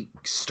successfully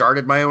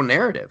started my own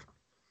narrative.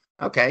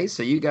 Okay,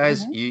 so you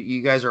guys,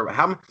 you guys are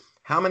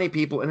how many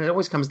people, and it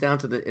always comes down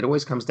to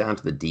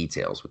the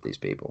details with these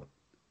people,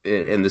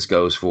 and this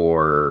goes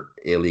for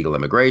illegal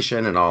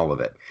immigration and all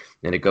of it,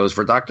 and it goes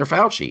for Dr.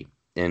 Fauci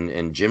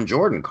and Jim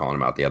Jordan calling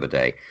him out the other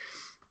day.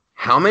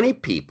 How many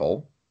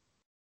people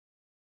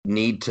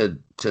need to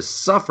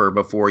suffer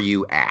before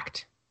you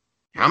act?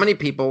 How many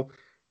people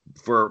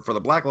for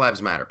the Black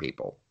Lives Matter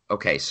people?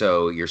 Okay,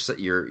 so you're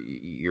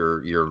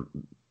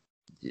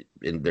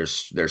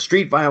there's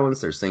street violence,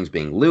 there's things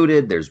being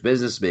looted, there's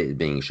business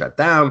being shut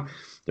down.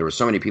 There were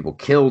so many people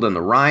killed in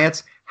the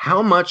riots.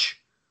 How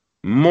much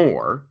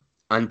more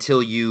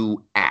until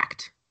you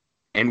act?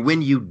 And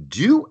when you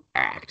do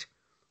act,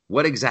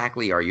 what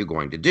exactly are you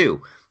going to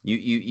do?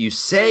 You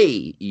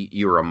say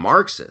you're a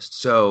Marxist,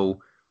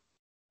 so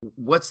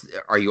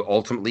are you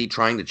ultimately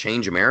trying to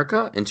change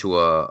America into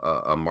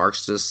a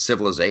Marxist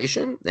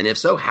civilization? And if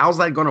so, how's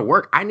that going to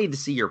work? I need to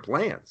see your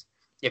plans.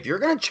 If you're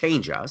going to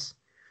change us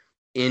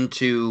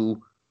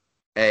into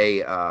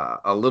a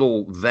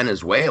little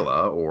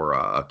Venezuela or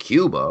a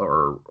Cuba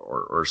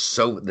or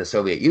the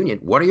Soviet Union,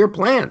 what are your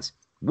plans?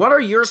 What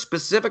are your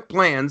specific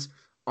plans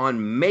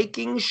on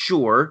making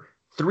sure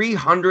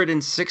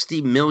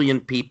 360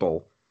 million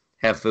people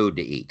have food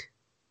to eat?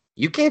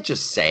 You can't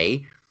just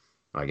say,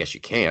 I guess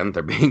you can,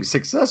 they're being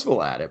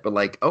successful at it, but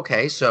like,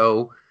 okay,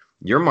 so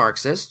you're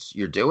Marxists,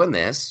 you're doing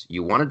this,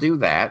 you want to do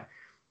that.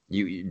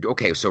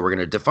 Okay, so we're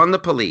going to defund the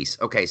police.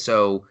 Okay,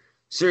 so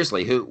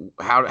seriously,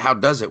 how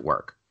does it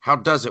work? How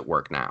does it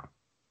work now?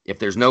 If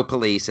there's no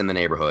police in the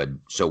neighborhood,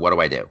 so what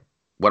do I do?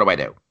 What do I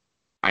do?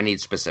 I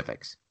need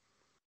specifics.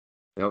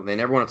 They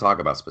never want to talk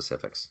about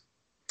specifics.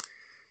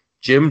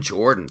 Jim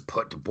Jordan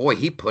put it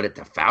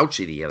to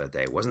Fauci the other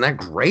day. Wasn't that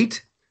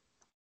great?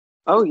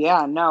 Oh,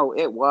 yeah, no,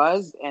 it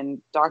was.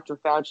 And Dr.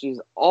 Fauci's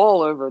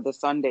all over the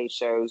Sunday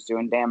shows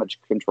doing damage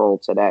control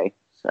today.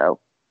 So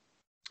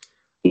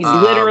he's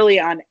literally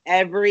on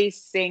every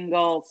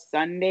single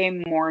Sunday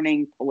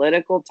morning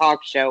political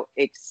talk show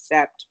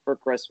except for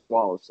Chris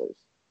Wallace's.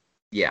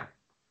 Yeah.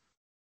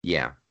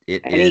 Yeah. He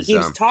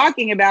keeps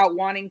talking about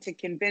wanting to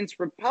convince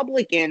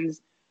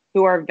Republicans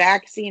who are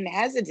vaccine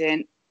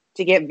hesitant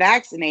to get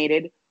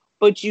vaccinated,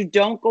 but you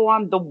don't go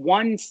on the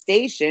one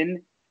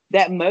station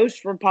that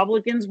most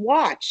Republicans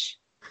watch.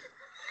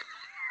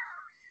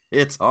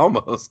 It's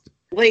almost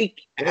like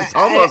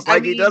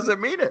he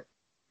doesn't mean it.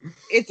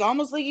 It's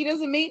almost like he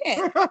doesn't mean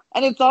it.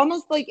 And it's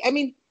almost like,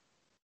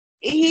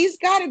 he's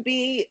got to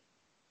be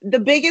the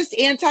biggest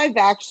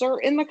anti-vaxxer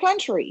in the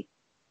country.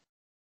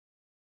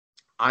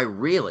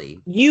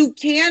 You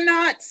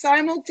cannot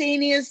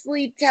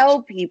simultaneously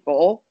tell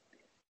people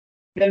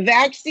the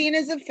vaccine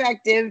is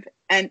effective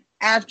and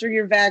after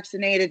you're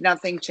vaccinated,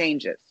 nothing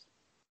changes.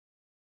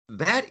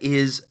 That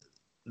is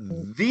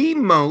the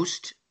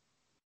most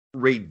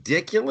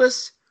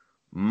ridiculous,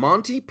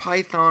 Monty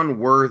Python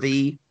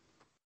worthy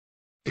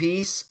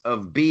piece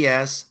of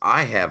BS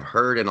I have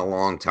heard in a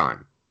long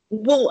time.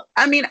 Well,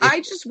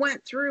 I just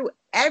went through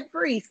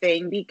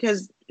everything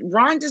because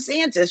Ron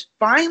DeSantis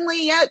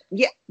finally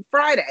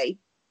Friday,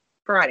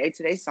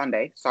 today's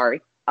Sunday,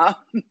 sorry.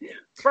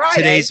 Friday.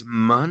 Today's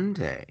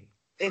Monday.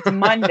 It's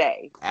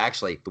Monday.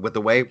 Actually, with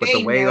the way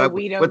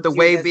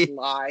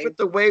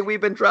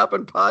we've been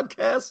dropping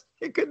podcasts,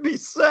 it could be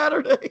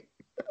Saturday.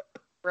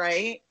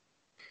 Right?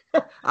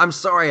 I'm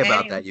sorry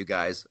about that, you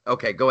guys.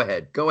 Okay, go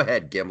ahead. Go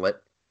ahead,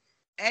 Gimlet.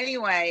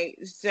 Anyway,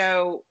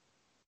 so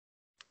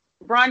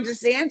Ron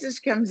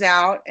DeSantis comes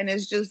out and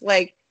is just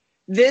like,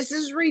 this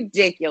is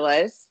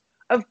ridiculous.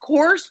 Of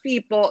course,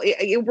 people,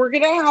 we're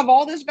going to have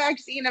all this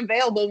vaccine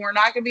available. We're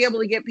not going to be able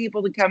to get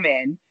people to come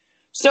in.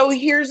 So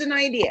here's an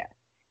idea.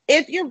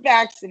 If you're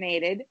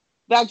vaccinated,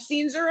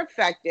 vaccines are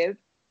effective,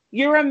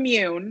 you're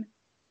immune,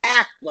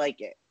 act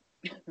like it.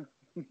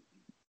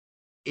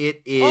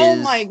 It is. Oh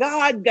my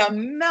God, the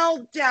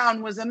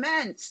meltdown was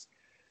immense.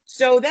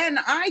 So then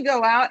I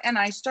go out and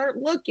I start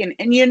looking.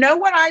 And you know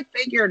what I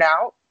figured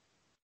out?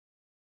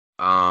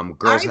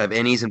 Girls have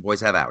innies and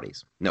boys have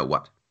outies. No,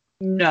 what?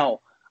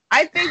 No.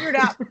 I figured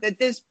out that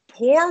this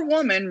poor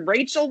woman,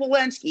 Rachel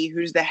Walensky,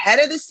 who's the head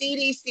of the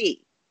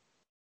CDC,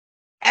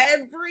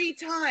 every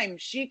time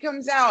she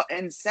comes out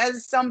and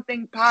says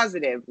something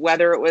positive,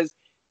 whether it was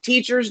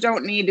teachers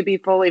don't need to be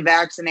fully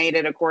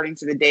vaccinated according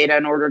to the data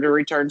in order to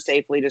return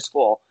safely to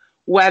school,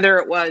 whether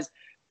it was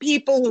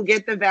people who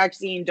get the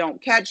vaccine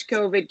don't catch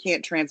COVID,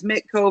 can't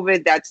transmit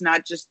COVID, that's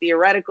not just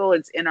theoretical,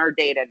 it's in our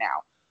data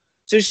now.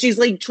 So she's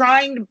like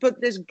trying to put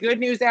this good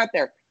news out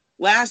there.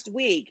 Last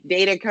week,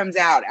 data comes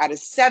out of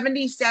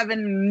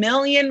 77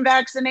 million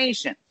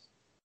vaccinations.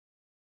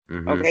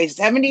 Mm-hmm. Okay,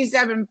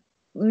 77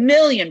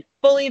 million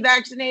fully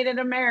vaccinated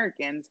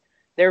Americans.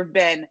 There have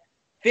been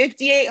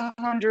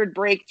 5,800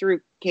 breakthrough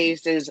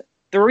cases,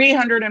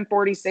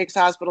 346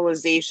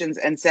 hospitalizations,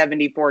 and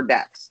 74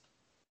 deaths.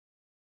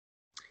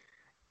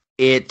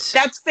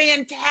 That's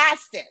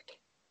fantastic.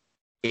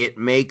 It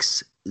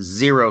makes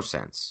zero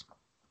sense.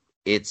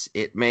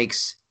 It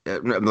makes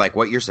like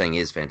what you're saying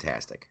is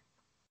fantastic.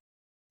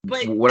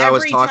 But what I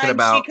was talking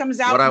about,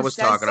 what I was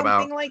talking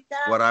about,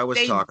 what I was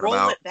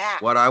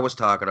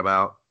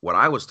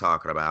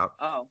talking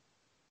about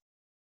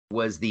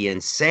was the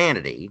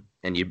insanity,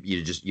 and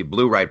you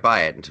blew right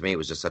by it, and to me it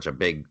was just such a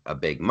big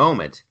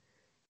moment.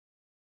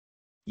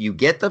 You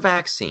get the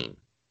vaccine,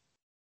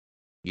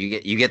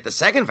 you get the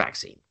second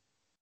vaccine,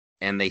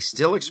 and they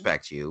still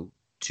expect you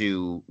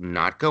to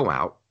not go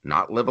out,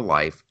 not live a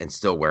life, and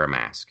still wear a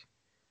mask.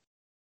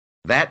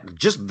 That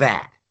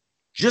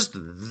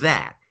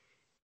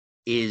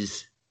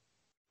is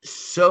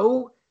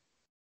so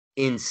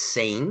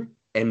insane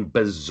and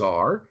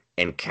bizarre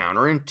and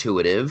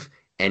counterintuitive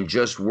and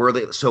just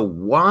worthy. So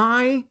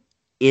why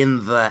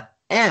in the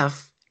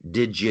F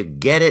did you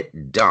get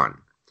it done?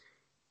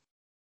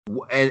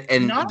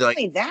 And not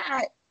only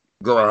that,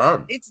 go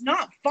ahead. It's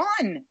not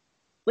fun.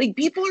 Like,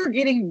 people are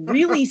getting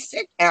really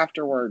sick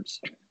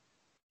afterwards.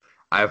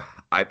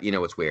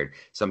 It's weird.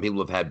 Some people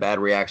have had bad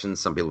reactions.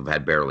 Some people have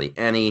had barely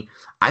any.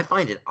 I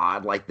find it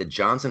odd, like the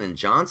Johnson &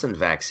 Johnson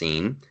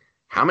vaccine.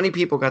 How many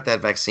people got that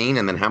vaccine,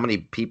 and then how many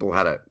people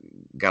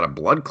got a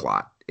blood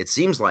clot? It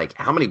seems like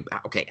how many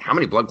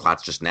blood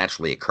clots just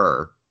naturally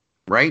occur,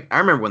 right? I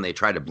remember when they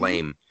tried to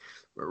blame.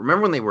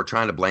 Remember when they were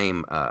trying to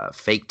blame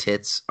fake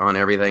tits on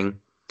everything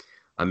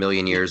a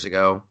million years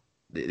ago?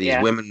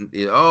 These women,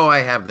 I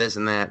have this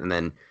and that, and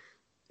then.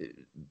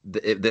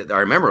 I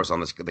remember it was on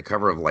the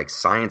cover of like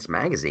Science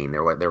magazine. They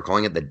were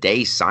calling it the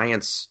day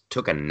science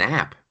took a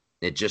nap.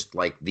 It just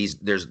like there's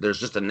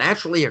just a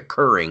naturally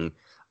occurring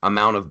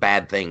amount of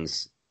bad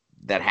things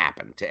that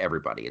happen to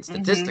everybody. And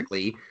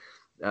statistically,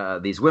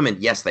 these women,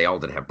 yes, they all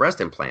did have breast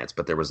implants,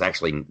 but there was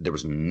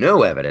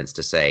no evidence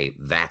to say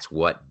that's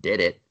what did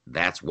it.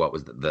 That's what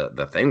was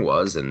the thing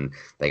was, and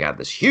they got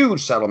this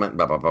huge settlement,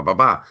 blah, blah, blah, blah,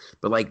 blah.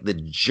 But like the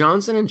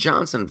Johnson &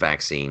 Johnson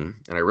vaccine,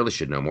 and I really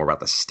should know more about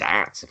the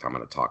stats if I'm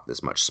going to talk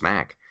this much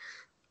smack,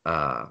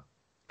 but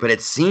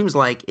it seems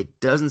like it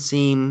doesn't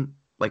seem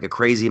like a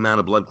crazy amount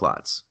of blood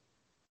clots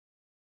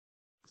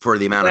for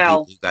the amount of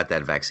people who got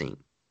that vaccine.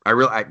 I'm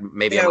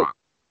wrong.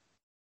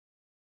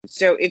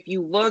 So if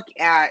you look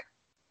at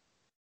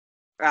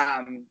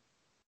the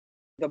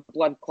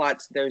blood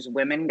clots those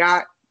women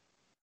got,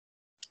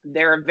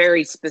 they're a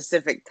very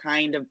specific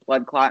kind of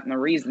blood clot, and the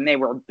reason they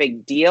were a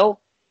big deal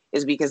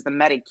is because the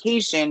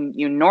medication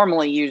you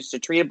normally use to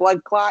treat a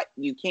blood clot,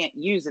 you can't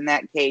use in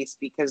that case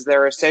because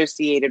they're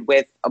associated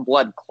with a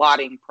blood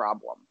clotting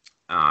problem.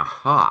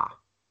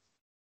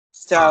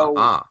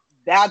 So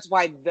that's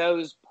why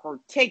those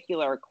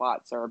particular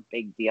clots are a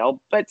big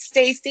deal. But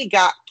Stacy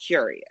got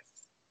curious.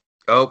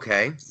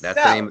 Okay,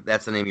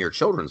 that's the name of your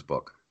children's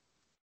book.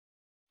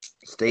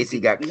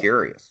 Stacy got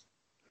curious.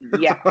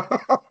 Yeah.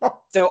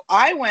 So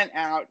I went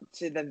out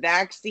to the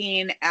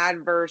Vaccine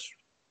Adverse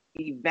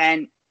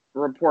Event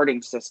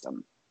Reporting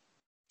System,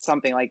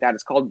 something like that.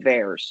 It's called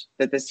VAERS,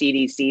 that the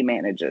CDC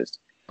manages.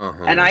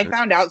 And I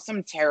found out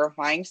some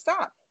terrifying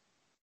stuff.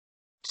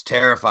 It's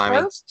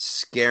terrifying.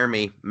 Scare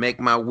me. Make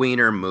my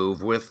wiener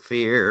move with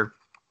fear.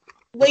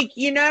 Like,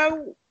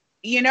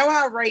 you know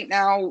how right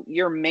now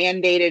you're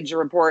mandated to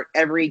report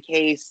every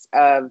case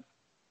of,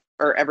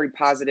 or every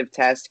positive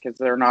test, because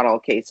they're not all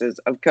cases,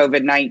 of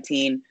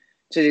COVID-19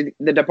 to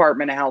the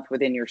Department of Health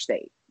within your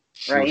state,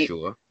 right?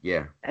 Sure,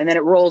 yeah. And then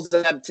it rolls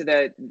up to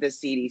the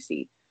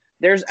CDC.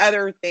 There's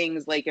other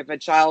things like if a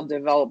child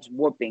develops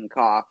whooping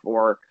cough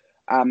or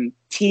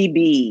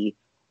TB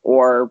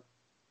or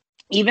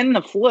even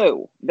the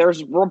flu,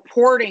 there's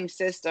reporting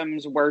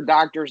systems where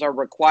doctors are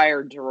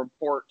required to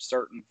report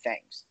certain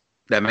things.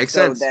 That makes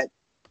sense.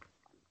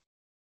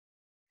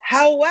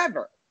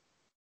 However,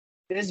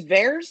 this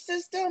VAERS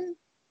system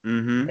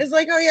is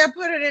like, oh yeah,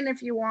 put it in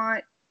if you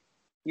want.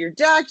 Your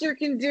doctor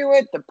can do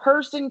it. The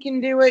person can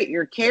do it.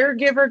 Your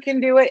caregiver can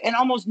do it. And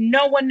almost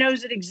no one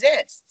knows it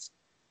exists.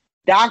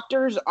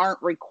 Doctors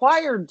aren't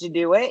required to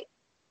do it,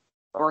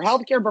 or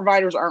healthcare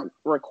providers aren't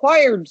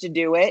required to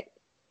do it,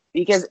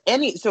 because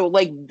it's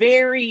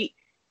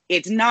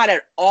not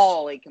at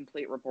all a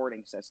complete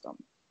reporting system.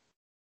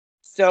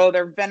 So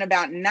there have been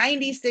about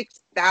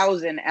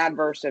 96,000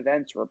 adverse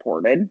events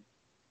reported.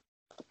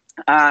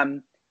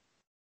 And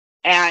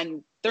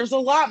there's a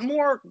lot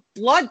more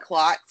blood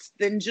clots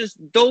than just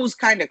those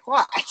kind of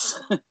clots.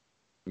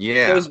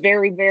 Yeah. Those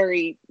very,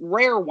 very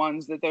rare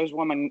ones that those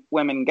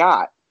women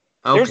got.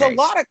 Okay. There's a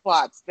lot of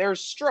clots.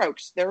 There's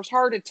strokes. There's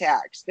heart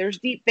attacks. There's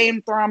deep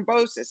vein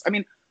thrombosis. I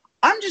mean,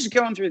 I'm just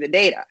going through the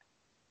data.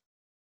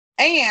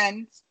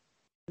 And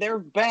there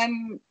have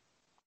been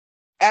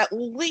at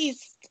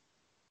least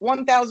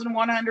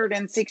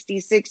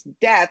 1,166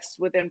 deaths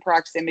within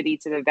proximity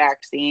to the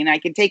vaccine. I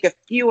can take a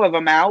few of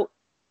them out.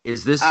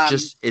 Is this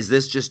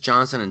just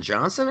Johnson &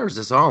 Johnson, or is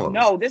this all of them?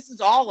 No, this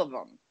is all of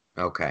them.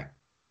 Okay.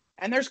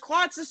 And there's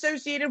clots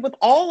associated with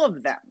all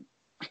of them.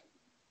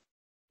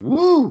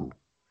 Woo!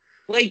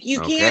 Like you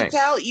can't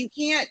tell, you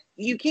can't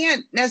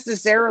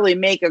necessarily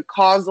make a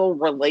causal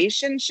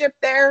relationship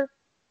there,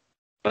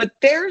 but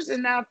there's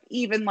enough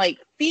even like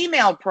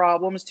female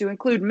problems to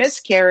include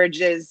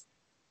miscarriages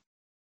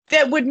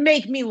that would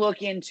make me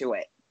look into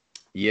it.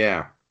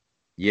 Yeah.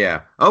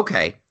 Yeah.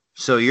 Okay.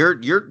 So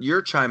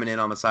you're chiming in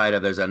on the side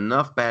of there's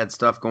enough bad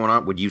stuff going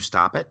on. Would you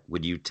stop it?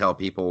 Would you tell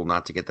people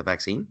not to get the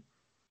vaccine?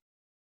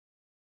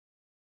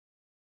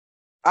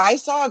 I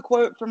saw a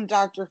quote from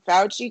Dr.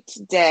 Fauci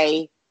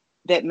today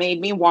that made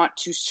me want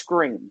to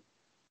scream.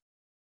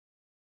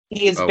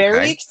 He is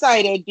very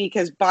excited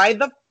because by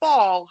the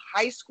fall,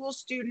 high school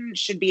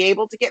students should be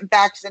able to get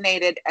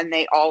vaccinated, and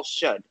they all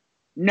should.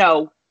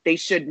 No, they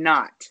should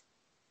not.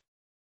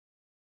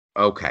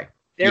 Okay.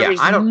 There is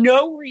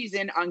no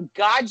reason on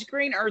God's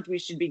green earth we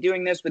should be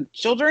doing this with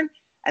children.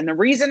 And the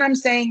reason I'm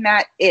saying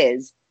that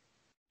is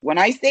when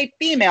I say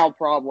female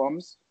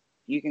problems,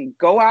 you can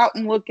go out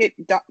and look at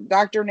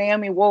Dr.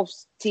 Naomi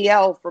Wolf's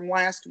TL from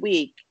last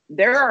week.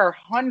 There are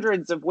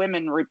hundreds of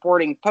women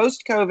reporting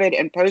post-COVID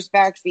and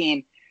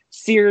post-vaccine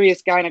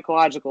serious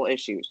gynecological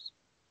issues.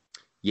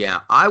 Yeah,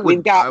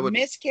 We've got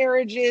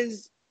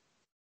miscarriages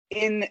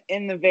in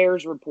the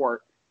VAERS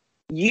report.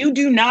 You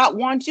do not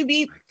want to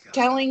be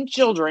telling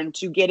children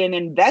to get an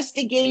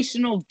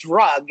investigational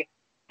drug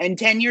and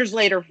 10 years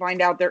later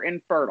find out they're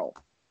infertile.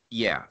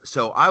 Yeah,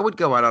 so I would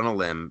go out on a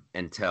limb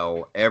and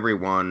tell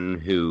everyone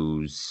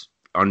who's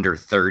under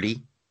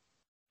 30,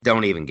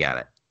 don't even get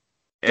it.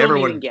 Don't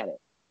even get it.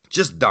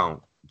 Just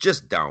don't.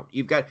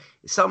 You've got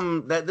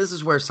this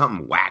is where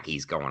something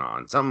wacky's going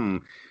on.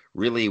 Something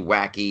really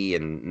wacky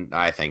and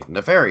I think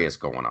nefarious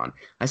going on.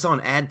 I saw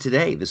an ad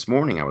this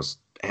morning. I was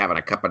having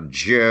a cup of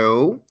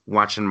joe,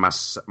 watching my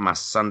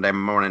Sunday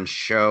morning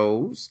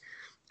shows,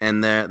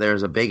 and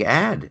there's a big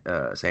ad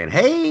saying,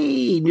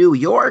 Hey, New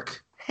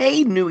York,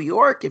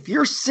 if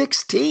you're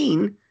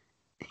 16,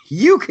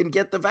 you can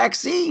get the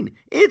vaccine.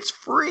 It's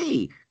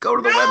free. Go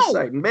to the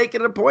website and make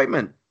an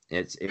appointment.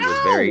 Was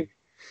very...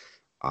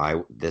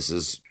 I'm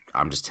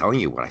just telling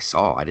you what I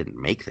saw. I didn't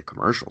make the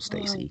commercial,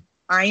 Stacey.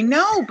 I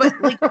know, but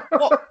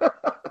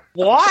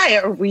why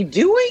are we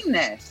doing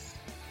this?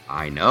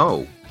 I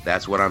know.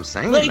 That's what I'm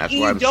saying. That's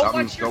why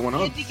something's going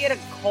on. You don't want your kid to get a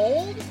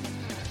cold?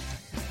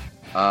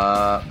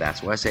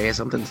 That's why I say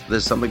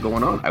there's something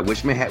going on. I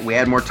wish we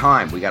had more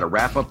time. We got to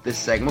wrap up this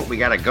segment. We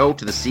got to go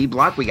to the C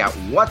block. We got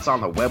What's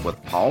on the Web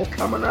with Paul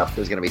coming up.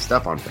 There's going to be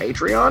stuff on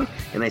Patreon.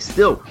 And we're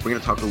going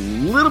to talk a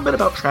little bit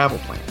about travel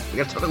plans. We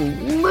got to talk a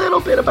little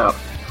bit about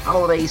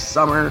holiday,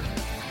 summer,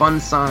 fun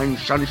sign,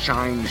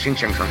 sunshine, shing,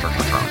 shing, shing, shing,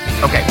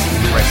 shing. Okay,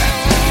 we'll be right back.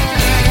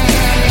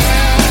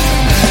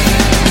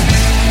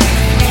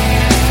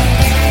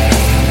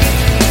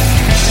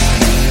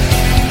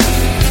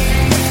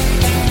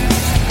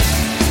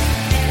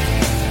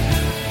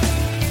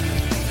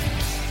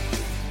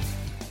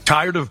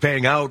 Tired of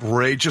paying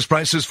outrageous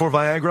prices for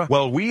Viagra?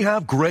 Well, we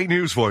have great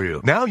news for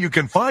you. Now you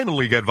can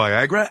finally get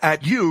Viagra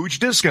at huge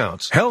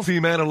discounts.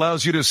 Healthy Man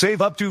allows you to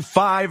save up to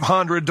 $500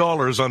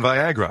 on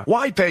Viagra.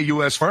 Why pay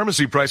U.S.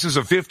 pharmacy prices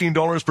of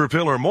 $15 per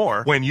pill or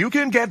more when you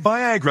can get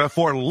Viagra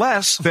for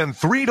less than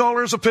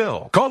 $3 a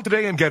pill? Call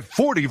today and get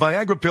 40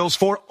 Viagra pills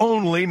for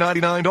only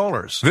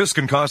 $99. This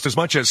can cost as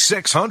much as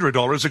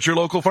 $600 at your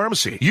local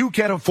pharmacy. You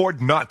can't afford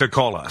not to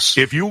call us.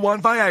 If you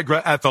want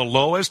Viagra at the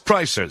lowest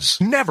prices,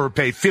 never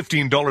pay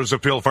 $15 a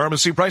pill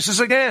pharmacy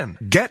prices again.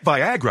 Get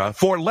Viagra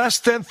for less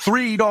than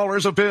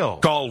 $3 a pill.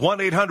 Call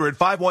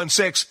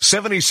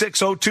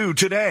 1-800-516-7602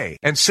 today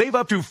and save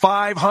up to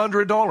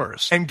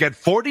 $500 and get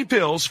 40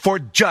 pills for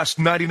just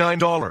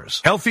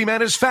 $99. Healthy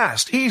Man is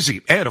fast,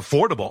 easy, and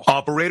affordable.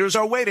 Operators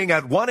are waiting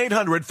at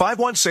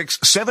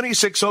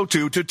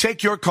 1-800-516-7602 to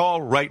take your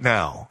call right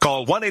now.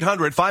 Call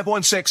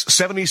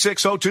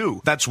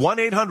 1-800-516-7602. That's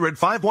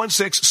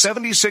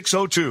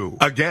 1-800-516-7602.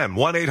 Again,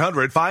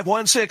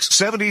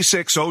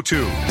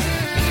 1-800-516-7602.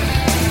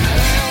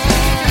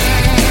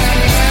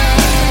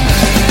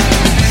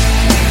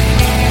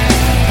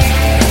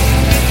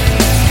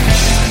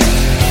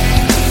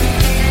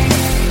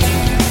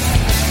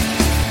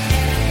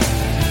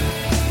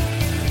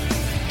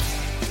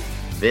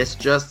 This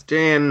just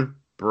in,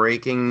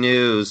 breaking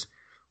news.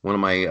 One of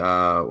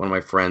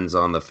my friends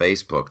on the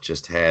Facebook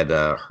just had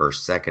her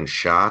second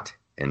shot,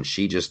 and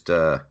she just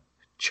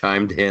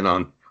chimed in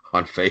on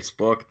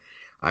Facebook.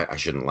 I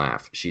shouldn't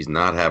laugh. She's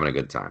not having a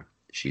good time.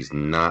 She's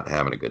not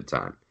having a good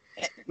time.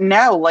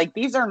 No, like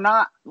these are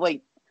not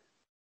like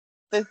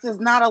this is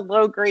not a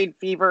low grade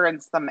fever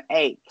and some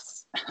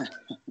aches.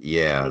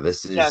 Yeah,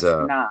 this is just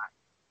not.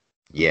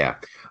 Yeah.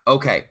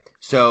 Okay.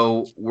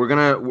 So we're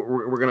gonna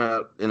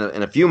in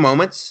a few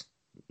minutes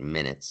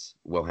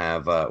we'll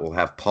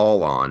have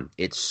Paul on.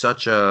 It's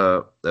such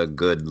a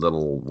good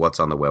little What's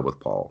on the Web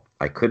with Paul.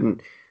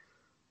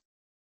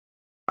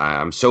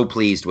 I'm so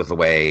pleased with the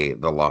way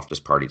the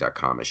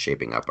LoftusParty.com is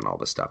shaping up and all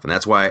this stuff, and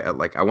that's why I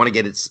want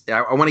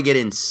to get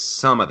in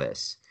some of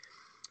this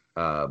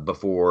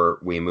before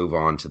we move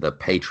on to the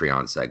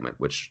Patreon segment.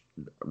 Which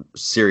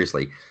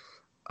seriously,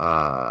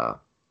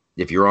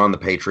 if you're on the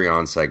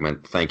Patreon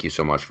segment, thank you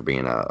so much for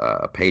being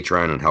a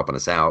patron and helping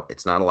us out.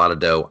 It's not a lot of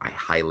dough. I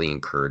highly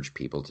encourage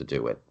people to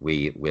do it.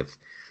 With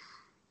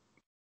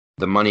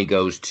the money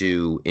goes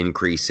to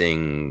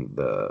increasing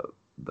the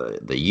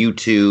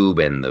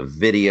YouTube and the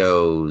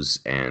videos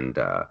and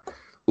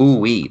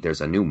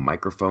there's a new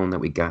microphone that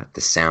we got.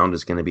 The sound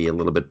is going to be a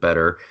little bit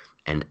better.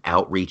 And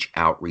outreach.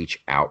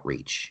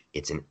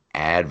 It's an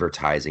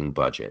advertising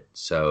budget,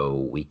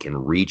 so we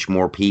can reach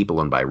more people.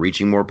 And by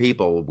reaching more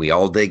people, we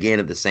all dig in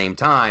at the same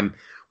time.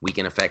 We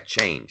can affect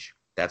change.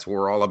 That's what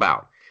we're all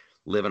about,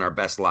 living our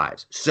best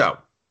lives. So,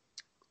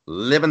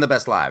 living the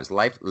best lives,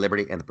 life,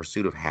 liberty, and the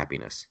pursuit of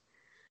happiness.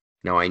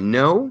 Now, I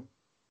know,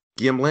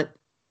 Gimlet,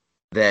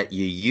 that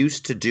you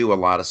used to do a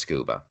lot of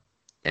scuba,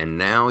 and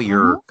now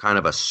you're kind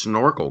of a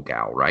snorkel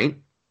gal, right?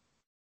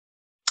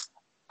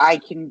 I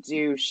can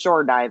do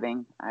shore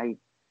diving. I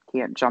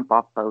can't jump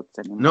off boats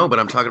anymore. No, but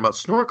I'm talking about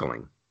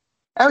snorkeling.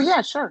 Oh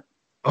yeah, sure.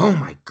 Oh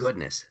my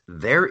goodness,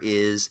 there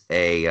is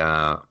a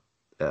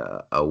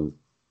girl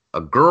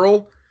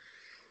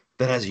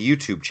that has a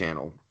YouTube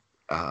channel,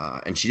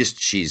 and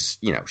she's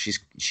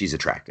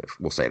attractive.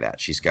 We'll say that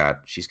she's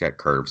got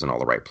curves in all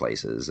the right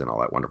places and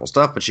all that wonderful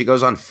stuff. But she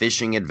goes on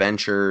fishing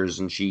adventures,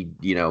 and she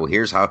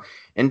here's how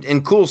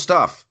and cool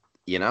stuff.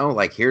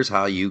 Like here's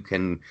how you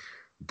can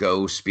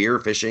go spear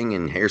fishing,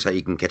 and here's how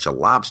you can catch a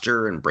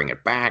lobster and bring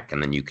it back,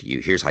 and then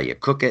here's how you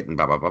cook it, and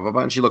blah blah blah blah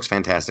blah. And she looks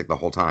fantastic the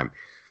whole time.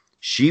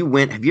 She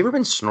went. Have you ever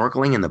been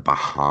snorkeling in the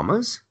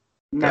Bahamas?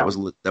 No. That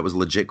was a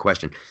legit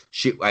question.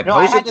 I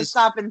had to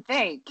stop and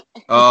think.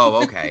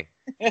 Oh, okay.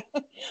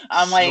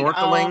 I'm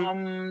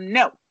snorkeling?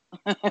 No.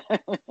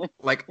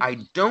 Like, I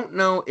don't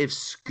know if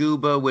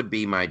scuba would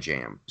be my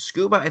jam.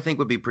 Scuba, I think,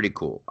 would be pretty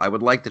cool. I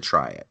would like to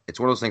try it. It's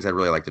one of those things I'd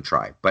really like to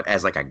try. But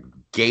as like a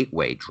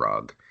gateway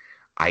drug,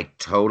 I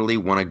totally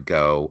want to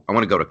go. I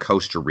want to go to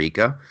Costa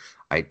Rica.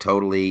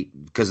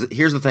 Because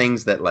here's the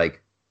things that,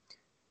 like,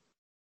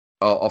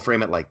 I'll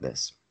frame it like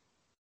this.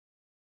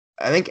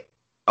 I think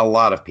a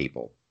lot of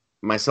people,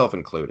 myself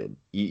included,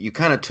 you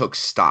kind of took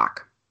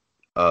stock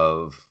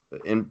of,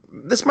 and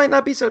this might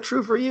not be so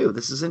true for you.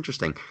 This is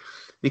interesting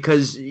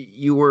because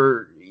you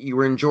were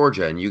in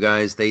Georgia, and you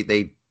guys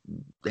they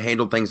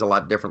handled things a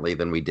lot differently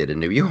than we did in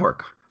New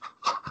York.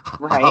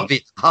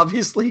 Right.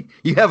 Obviously,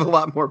 you have a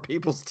lot more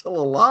people still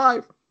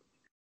alive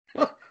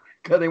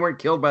because they weren't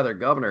killed by their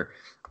governor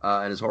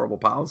and his horrible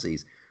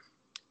policies.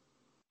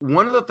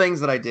 One of the things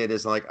that I did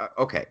is like,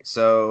 okay,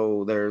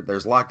 so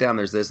there's lockdown,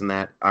 there's this and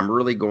that. I'm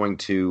really going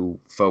to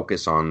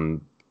focus on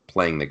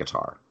playing the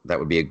guitar. That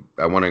would be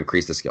I want to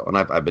increase the skill, and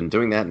I've been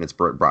doing that, and it's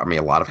brought me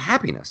a lot of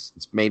happiness.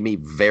 It's made me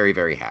very,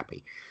 very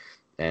happy,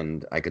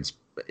 and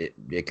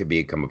it could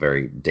become a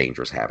very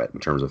dangerous habit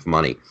in terms of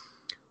money.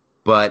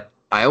 But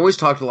I always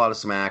talked a lot of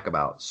smack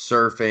about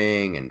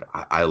surfing, and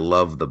I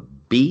love the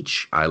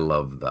beach. I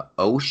love the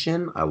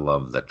ocean. I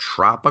love the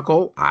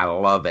tropical. I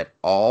love it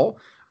all.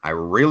 I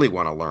really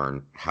want to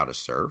learn how to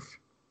surf.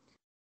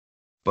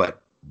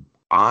 But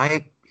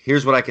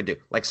here's what I could do.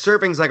 Like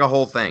surfing's like a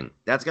whole thing.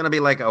 That's going to be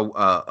like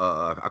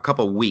a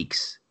couple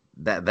weeks,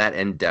 that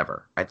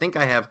endeavor. I think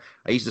I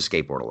used to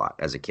skateboard a lot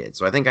as a kid.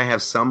 So I think I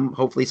have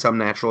hopefully some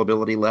natural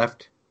ability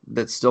left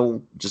that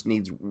still just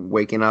needs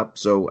waking up.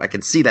 So I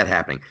can see that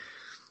happening.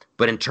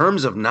 But in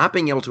terms of not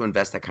being able to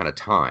invest that kind of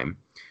time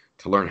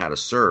to learn how to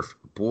surf,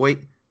 boy,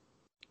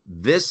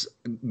 this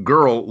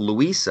girl,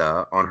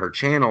 Louisa, on her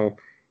channel,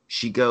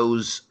 she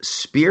goes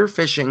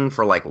spearfishing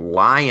for like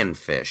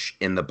lionfish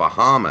in the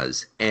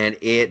Bahamas, and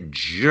it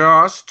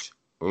just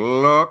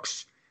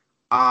looks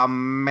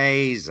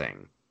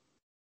amazing.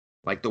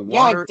 Like the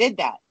water. Yeah, I did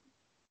that.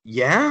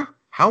 Yeah?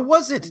 How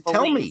was it?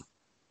 Tell me.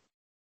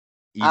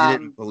 You did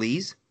it in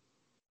Belize?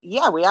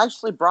 Yeah, we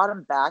actually brought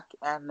him back,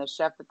 and the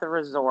chef at the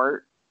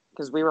resort,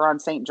 because we were on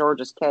St.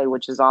 George's Cay,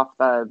 which is off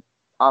the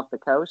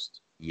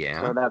coast.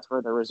 Yeah. So that's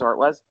where the resort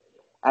was.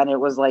 And it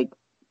was like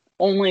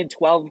only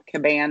 12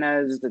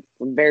 cabanas. It's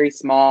very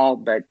small,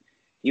 but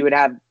you would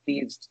have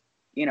these,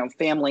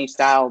 family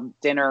style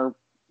dinner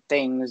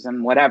things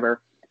and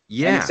whatever.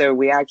 Yeah. And so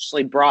we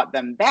actually brought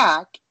them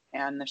back,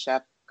 and the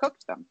chef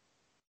cooked them.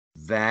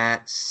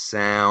 That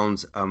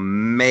sounds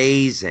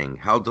amazing.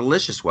 How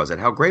delicious was it?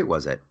 How great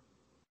was it?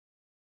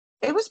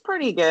 It was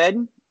pretty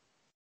good.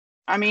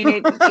 I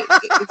mean,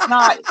 it's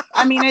not.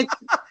 I mean, it's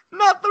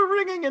not the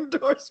ringing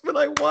endorsement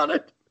I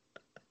wanted.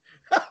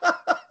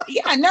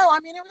 Yeah, no.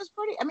 I mean, it was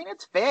pretty. I mean,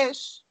 it's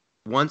fish.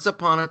 Once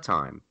upon a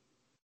time,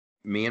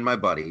 me and my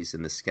buddies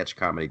in the sketch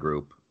comedy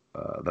group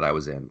that I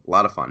was in, a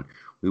lot of fun.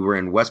 We were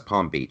in West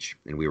Palm Beach,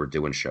 and we were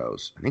doing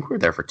shows. I think we were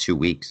there for 2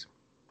 weeks.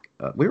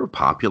 We were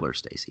popular,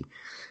 Stacy.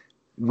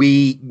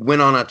 We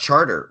went on a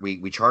charter.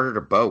 We chartered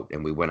a boat,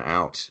 and we went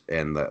out,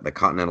 and the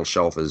continental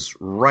shelf is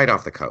right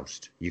off the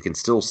coast. You can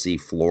still see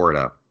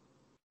Florida.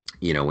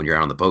 When you're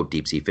out on the boat,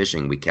 deep sea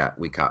fishing, we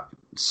caught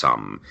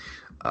some.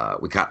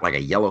 We caught like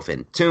a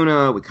yellowfin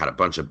tuna. We caught a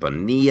bunch of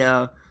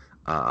bonilla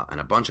and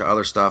a bunch of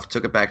other stuff.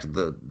 Took it back to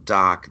the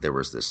dock. There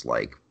was this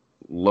like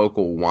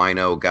local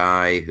wino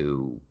guy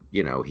who,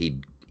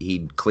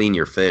 he'd clean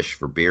your fish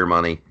for beer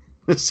money.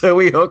 So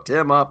we hooked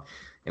him up.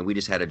 And we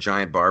just had a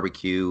giant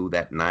barbecue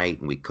that night,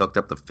 and we cooked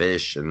up the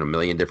fish in a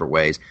million different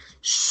ways.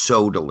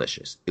 So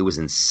delicious. It was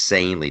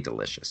insanely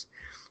delicious.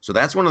 So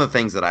that's one of the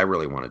things that I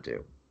really want to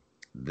do.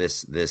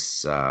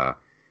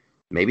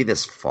 Maybe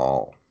this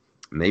fall,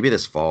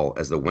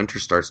 as the winter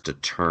starts to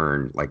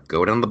turn, like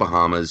go down to the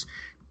Bahamas,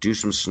 do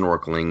some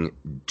snorkeling,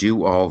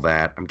 do all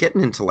that. I'm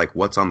getting into like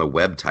what's on the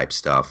web type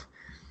stuff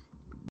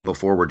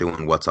before we're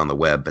doing what's on the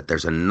web. But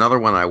there's another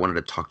one I wanted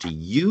to talk to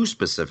you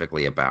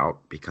specifically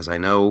about, because I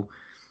know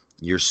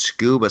your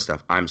scuba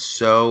stuff. I'm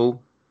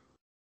so,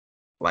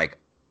 like,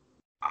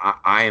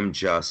 I am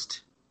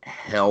just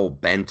hell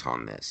bent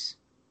on this.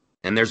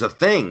 And there's a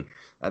thing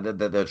that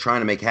they're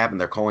trying to make happen.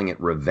 They're calling it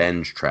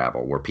revenge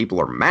travel, where people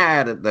are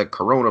mad at the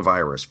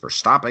coronavirus for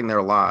stopping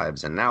their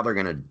lives, and now they're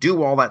going to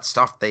do all that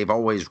stuff they've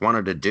always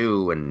wanted to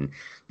do. And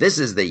this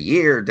is the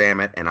year, damn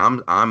it. And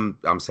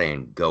I'm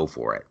saying, go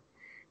for it.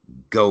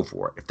 Go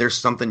for it. If there's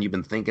something you've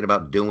been thinking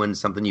about doing,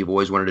 something you've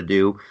always wanted to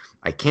do,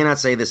 I cannot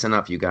say this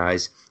enough, you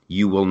guys.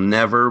 You will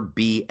never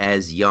be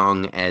as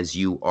young as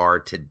you are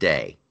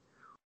today.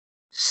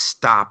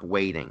 Stop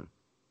waiting.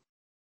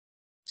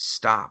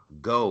 Stop.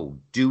 Go.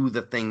 Do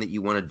the thing that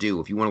you want to do.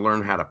 If you want to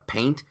learn how to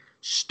paint,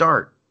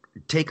 start.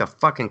 Take a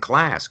fucking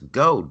class.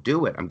 Go.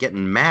 Do it. I'm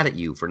getting mad at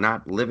you for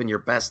not living your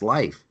best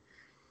life.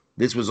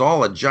 This was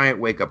all a giant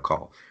wake-up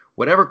call.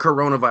 Whatever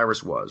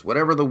coronavirus was,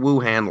 whatever the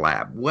Wuhan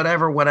lab,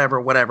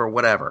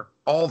 whatever,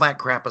 all that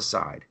crap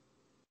aside,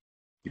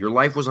 your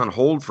life was on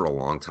hold for a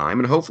long time,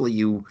 and hopefully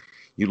you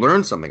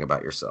learned something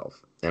about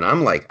yourself. And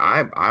I'm like,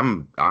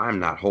 I'm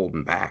not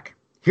holding back.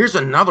 Here's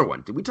another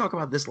one. Did we talk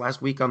about this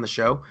last week on the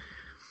show?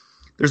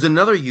 There's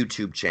another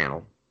YouTube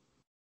channel,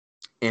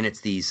 and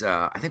it's these,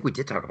 I think we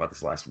did talk about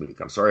this last week.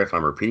 I'm sorry if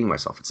I'm repeating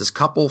myself. It's this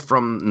couple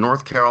from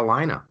North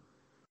Carolina,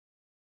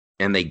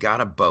 and they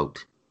got a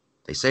boat.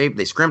 They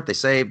scrimped, they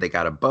saved, they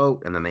got a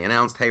boat, and then they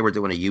announced, hey, we're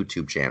doing a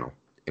YouTube channel,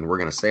 and we're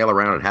going to sail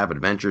around and have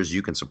adventures.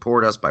 You can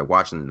support us by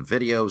watching the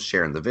videos,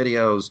 sharing the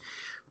videos,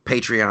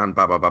 Patreon,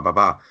 blah, blah, blah, blah,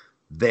 blah.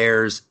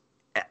 There's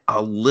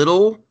a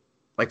little,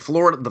 like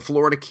the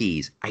Florida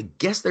Keys. I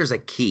guess there's a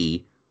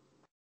key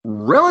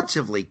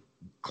relatively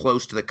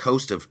close to the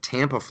coast of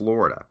Tampa,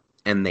 Florida,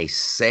 and they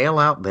sail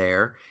out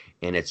there,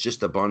 and it's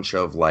just a bunch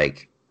of,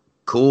 like,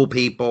 cool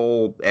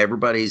people.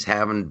 Everybody's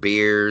having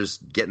beers,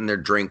 getting their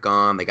drink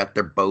on. They got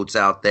their boats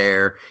out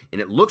there,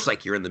 and it looks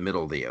like you're in the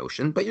middle of the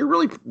ocean, but you're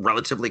really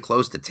relatively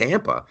close to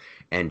Tampa.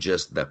 And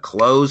just the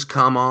clothes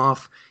come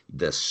off,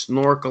 the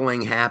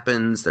snorkeling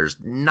happens. There's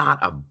not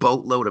a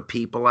boatload of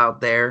people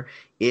out there.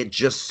 It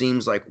just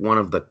seems like one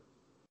of the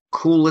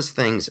coolest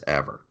things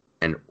ever.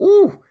 And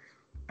ooh,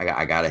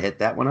 I got to hit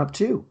that one up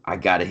too.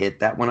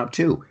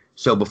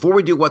 So before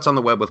we do what's on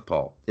the web with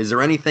Paul, is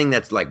there anything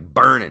that's like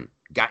burning,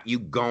 got you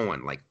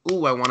going. Like,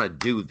 ooh, I want to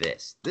do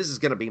this. This is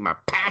going to be my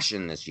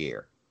passion this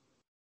year.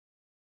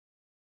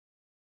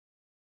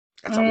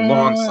 That's a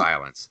long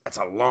silence. That's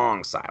a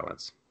long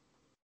silence.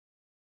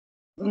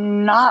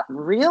 Not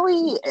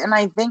really. And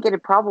I think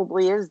it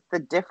probably is the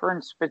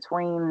difference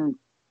between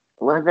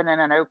living in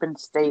an open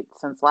state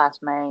since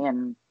last May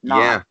and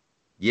not.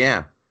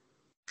 Yeah.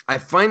 I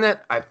find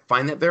that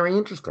very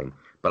interesting.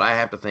 But I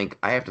have to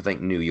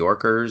think New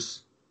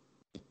Yorkers,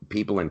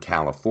 people in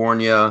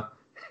California,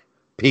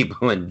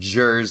 people in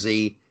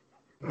Jersey,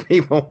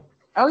 people.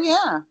 Oh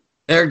yeah.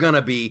 It's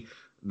gonna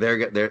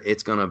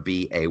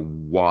be a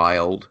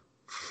wild,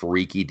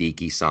 freaky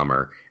deaky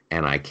summer,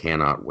 and I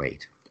cannot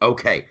wait.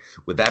 Okay,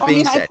 with that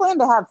being said, I plan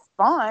to have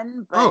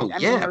fun. But,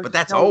 but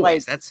that's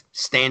always that's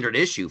standard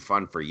issue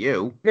fun for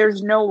you.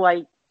 There's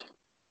no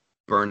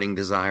burning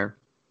desire.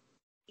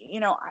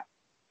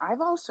 I've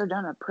also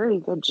done a pretty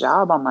good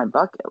job on my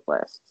bucket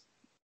list.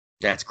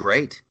 That's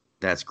great.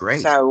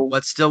 So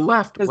what's still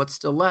left? Going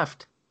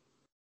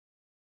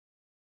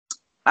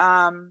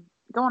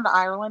to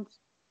Ireland.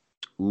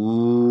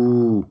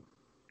 Ooh,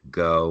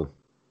 go.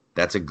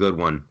 That's a good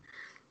one.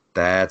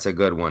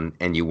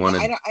 And you want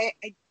to?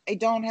 I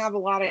don't have a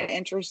lot of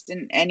interest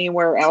in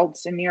anywhere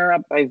else in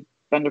Europe. I've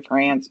been to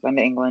France, been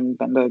to England,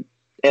 been to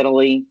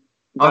Italy.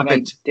 I've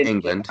been to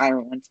England.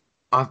 Ireland.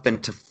 I've been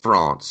to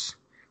France.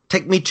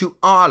 Take me to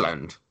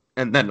Ireland,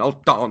 and then I'll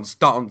dance.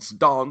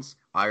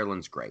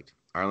 Ireland's great.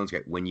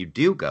 When you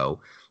do go,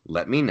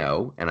 let me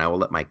know, and I will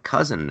let my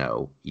cousin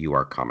know you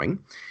are coming,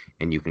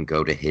 and you can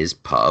go to his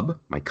pub.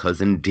 My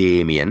cousin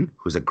Damien,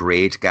 who's a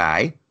great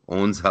guy,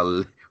 owns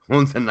a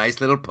nice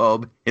little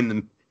pub in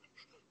the.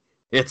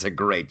 It's a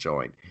great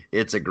joint.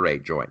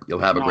 You'll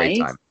have a great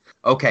time.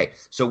 Okay,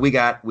 so we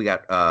got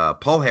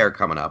Paul Hare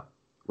coming up.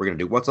 We're gonna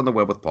do What's on the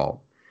Web with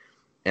Paul,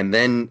 and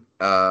then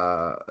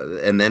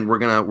we're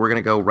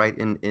gonna go right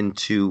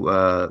into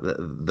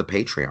the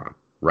Patreon.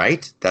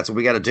 Right? That's what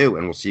we got to do,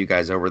 and we'll see you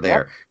guys over there.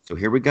 Yep. So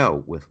here we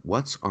go with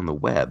What's on the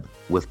Web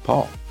with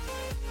Paul.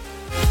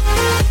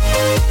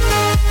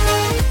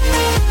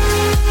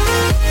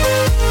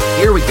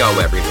 Here we go,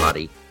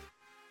 everybody.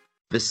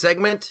 The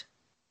segment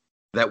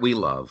that we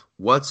love,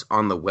 What's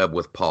on the Web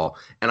with Paul.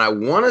 And I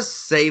want to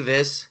say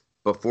this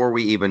before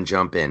we even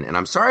jump in. And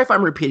I'm sorry if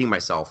I'm repeating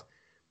myself,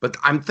 but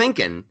I'm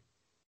thinking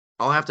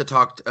I'll have to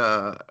talk.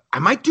 I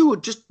might do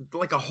just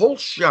like a whole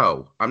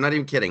show. I'm not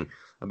even kidding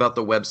about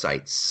the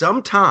website.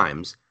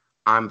 Sometimes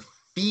I'm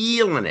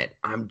feeling it.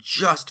 I'm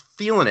just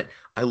feeling it.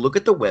 I look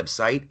at the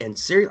website and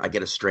seriously, I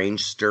get a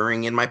strange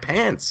stirring in my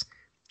pants.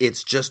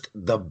 It's just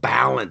the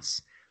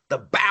balance. The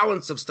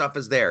balance of stuff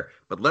is there.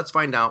 But let's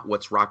find out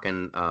what's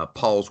rocking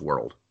Paul's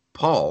world.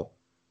 Paul,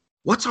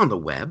 what's on the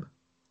web?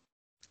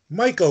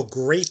 Michael,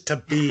 great to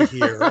be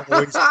here.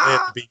 Always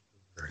glad to be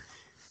here.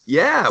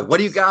 Yeah, what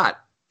do you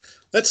got?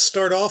 Let's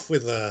start off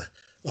with a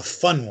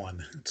fun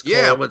one.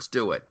 Let's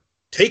do it.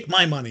 Take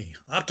My Money.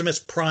 Optimus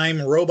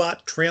Prime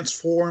robot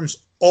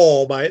transforms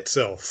all by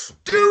itself.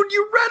 Dude,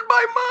 you read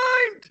my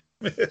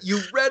mind. You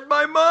read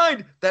my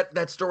mind.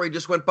 That story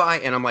just went by,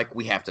 and I'm like,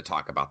 we have to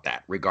talk about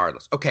that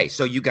regardless. Okay,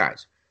 so you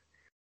guys,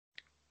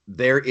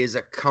 there is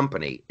a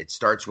company. It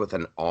starts with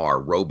an R,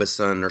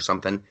 Roboson or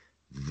something.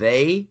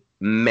 They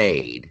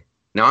made.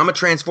 Now, I'm a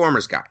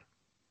Transformers guy.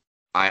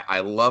 I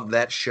love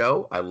that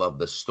show. I love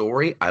the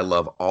story. I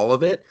love all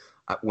of it.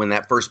 When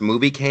that first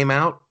movie came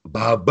out,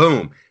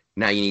 boom.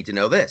 Now you need to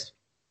know this.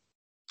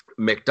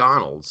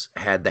 McDonald's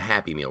had the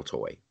Happy Meal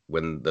toy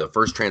when the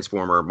first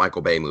Transformer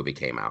Michael Bay movie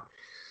came out.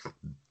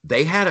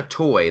 They had a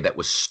toy that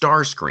was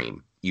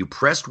Starscream. You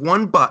pressed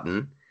one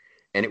button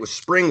and it was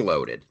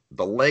spring-loaded.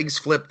 The legs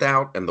flipped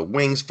out and the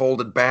wings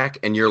folded back,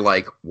 and you're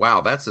like,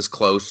 wow, that's as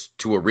close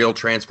to a real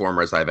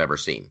Transformer as I've ever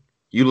seen.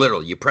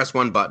 You press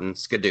one button,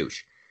 skadoosh.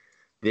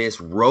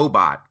 This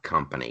robot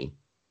company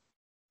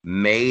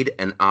made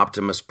an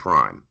Optimus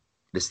Prime.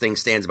 This thing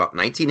stands about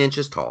 19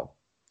 inches tall.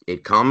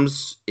 It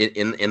comes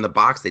in the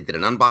box. They did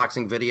an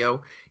unboxing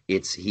video.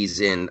 He's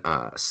in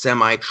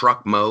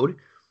semi-truck mode.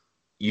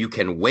 You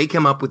can wake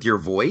him up with your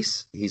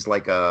voice. He's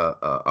like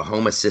a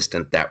home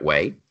assistant that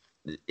way.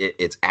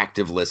 It's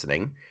active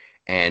listening.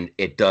 And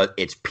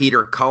it's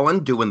Peter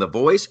Cullen doing the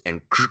voice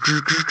and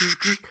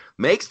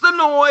makes the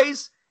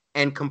noise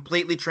and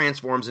completely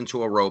transforms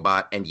into a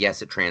robot. And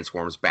yes, it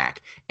transforms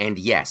back. And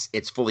yes,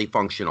 it's fully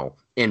functional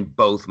in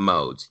both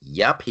modes.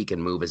 Yep, he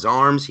can move his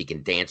arms. He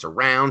can dance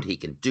around. He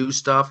can do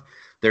stuff.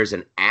 There's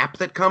an app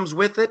that comes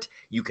with it.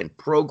 You can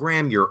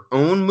program your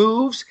own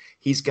moves.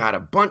 He's got a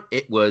bunch.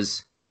 It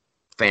was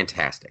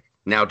fantastic.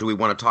 Now, do we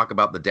want to talk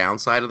about the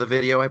downside of the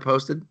video I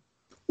posted?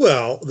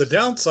 Well, the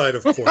downside,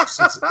 of course,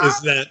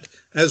 is that,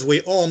 as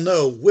we all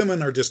know,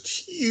 women are just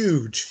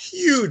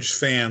huge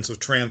fans of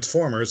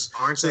Transformers.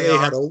 Aren't they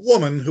had a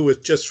woman who was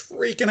just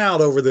freaking out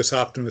over this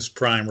Optimus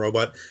Prime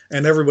robot,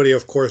 and everybody,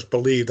 of course,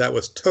 believed that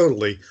was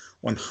totally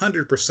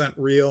 100%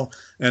 real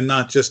and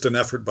not just an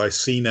effort by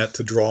CNET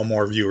to draw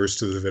more viewers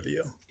to the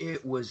video.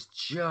 It was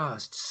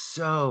just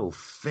so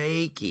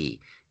fakey.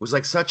 was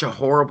like such a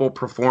horrible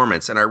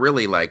performance, and I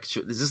really like.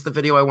 Is this the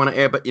video I want to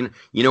air? But you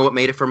know what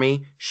made it for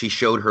me? She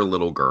showed her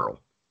little girl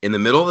in the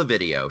middle of the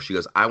video. She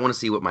goes, "I want to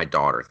see what my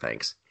daughter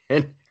thinks,"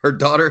 and her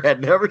daughter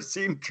had never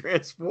seen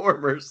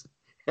Transformers,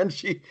 and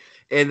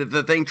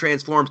the thing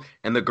transforms,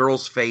 and the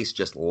girl's face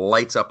just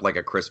lights up like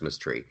a Christmas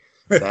tree.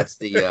 That's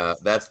the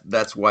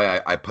that's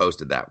why I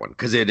posted that one,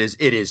 because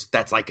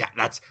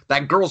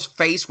that girl's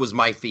face was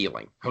my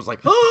feeling. I was like,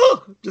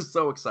 oh, just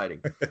so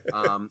exciting.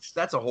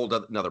 That's a whole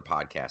another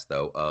podcast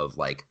though, of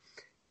like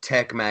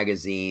tech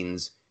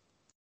magazines.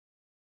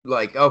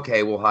 Like,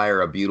 okay, we'll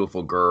hire a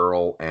beautiful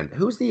girl, and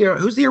who's the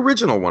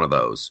original one of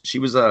those? She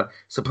was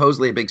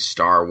supposedly a big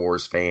Star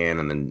Wars fan,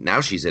 and then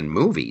now she's in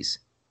movies.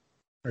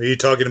 Are you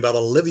talking about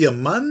Olivia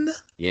Munn?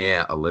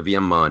 Yeah, Olivia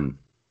Munn.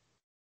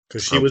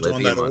 Because she was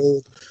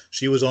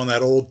on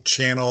that old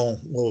channel.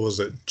 What was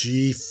it?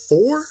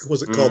 G4?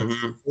 Was it called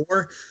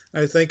G4?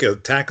 I think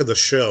Attack of the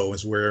Show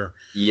is where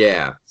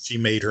she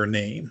made her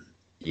name.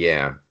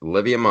 Yeah,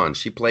 Olivia Munn.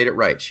 She played it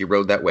right. She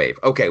rode that wave.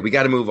 Okay, we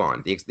got to move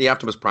on. The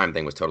Optimus Prime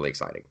thing was totally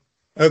exciting.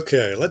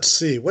 Okay, let's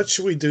see. What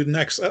should we do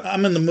next?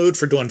 I'm in the mood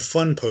for doing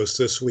fun posts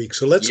this week.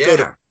 So let's go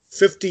to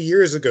 50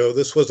 years ago.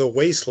 This was a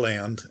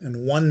wasteland,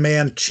 and one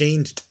man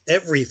changed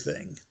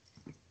everything.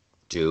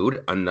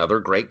 Dude, another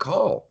great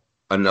call.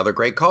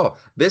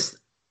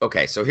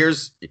 Okay, so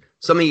here's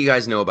something you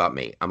guys know about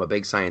me. I'm a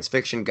big science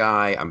fiction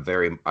guy.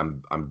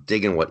 I'm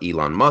digging what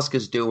Elon Musk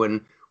is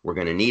doing. We're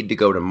going to need to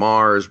go to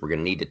Mars. We're going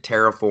to need to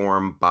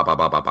terraform, blah, blah,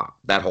 blah, blah, blah.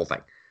 That whole thing.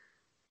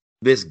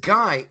 This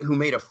guy who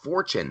made a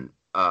fortune,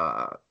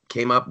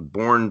 came up,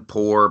 born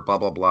poor, blah,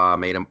 blah, blah,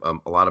 made a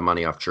lot of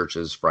money off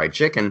Church's Fried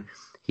Chicken.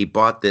 He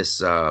bought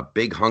this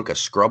big hunk of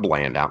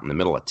scrubland out in the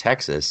middle of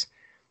Texas.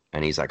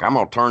 And he's like, I'm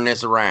going to turn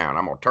this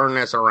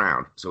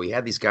around. So he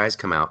had these guys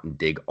come out and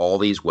dig all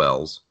these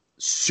wells,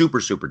 super,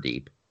 super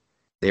deep.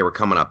 They were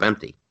coming up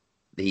empty.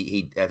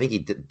 I think he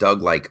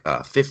dug like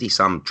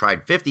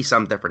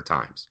 50-some different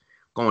times,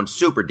 going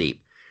super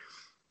deep.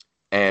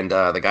 And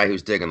the guy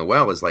who's digging the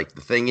well is like,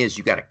 the thing is,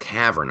 you got a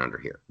cavern under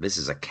here. This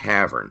is a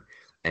cavern.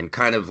 And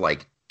kind of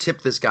like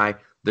tip this guy.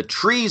 The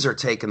trees are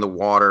taking the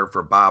water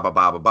for blah, blah,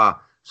 blah, blah, blah.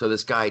 So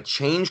this guy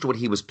changed what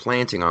he was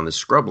planting on the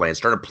scrubland,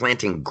 started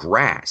planting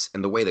grass.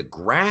 And the way the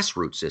grass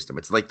root system,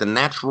 it's like the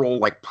natural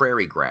like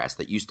prairie grass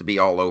that used to be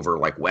all over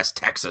like West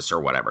Texas or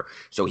whatever.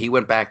 So he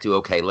went back to,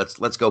 okay,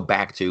 let's go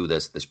back to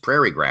this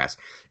prairie grass.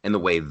 And the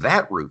way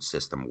that root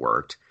system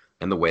worked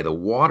and the way the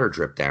water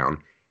dripped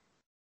down,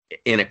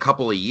 in a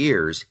couple of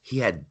years, he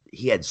had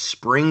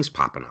springs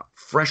popping up,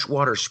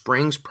 freshwater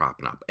springs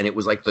popping up. And it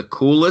was like the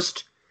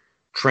coolest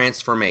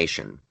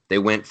transformation. They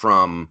went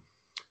from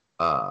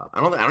I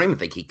don't even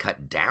think he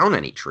cut down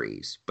any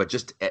trees, but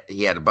just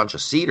he had a bunch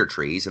of cedar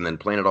trees and then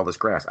planted all this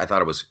grass. I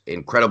thought it was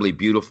incredibly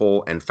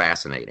beautiful and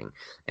fascinating.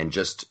 And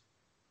just,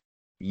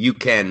 you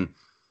can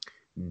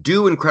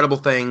do incredible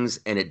things,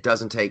 and it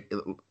doesn't take,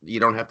 you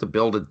don't have to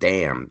build a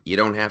dam. You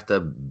don't have to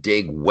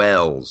dig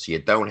wells. You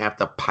don't have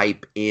to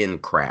pipe in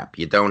crap.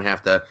 You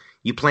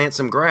plant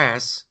some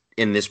grass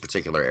in this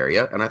particular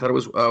area. And I thought it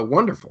was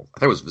wonderful. I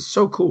thought it was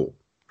so cool.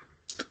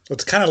 So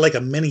it's kind of like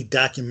a mini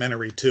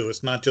documentary too.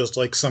 It's not just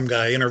like some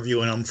guy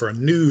interviewing him for a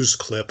news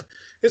clip.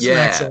 It's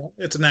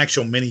an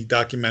actual mini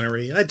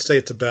documentary. I'd say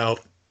it's about,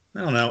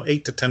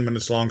 8 to 10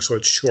 minutes long, so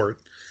it's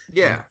short.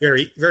 Yeah.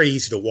 Very, very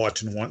easy to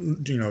watch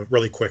and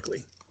really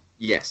quickly.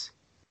 Yes.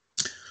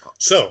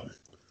 So,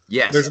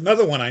 yes. There's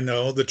another one I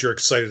know that you're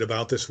excited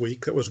about this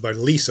week. That was by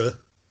Lisa.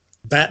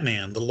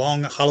 Batman, The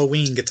Long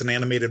Halloween gets an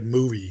animated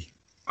movie.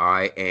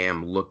 I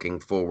am looking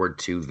forward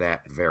to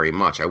that very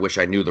much. I wish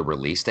I knew the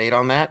release date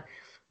on that.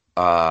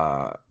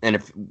 And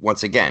if,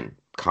 once again,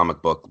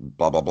 comic book,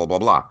 blah, blah, blah, blah,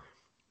 blah.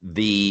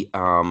 The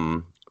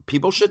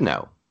people should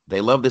know.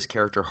 They love this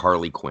character,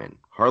 Harley Quinn.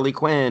 Harley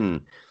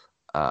Quinn,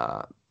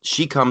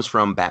 she comes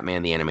from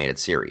Batman the Animated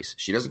Series.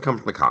 She doesn't come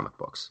from the comic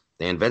books.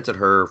 They invented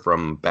her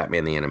from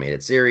Batman the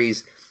Animated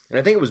Series. And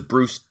I think it was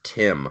Bruce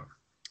Timm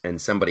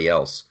and somebody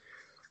else.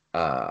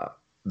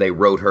 They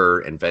wrote her,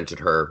 invented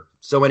her.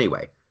 So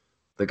anyway,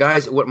 the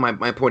guys,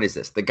 my point is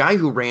this. The guys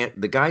who ran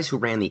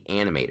the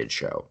animated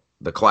show,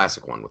 the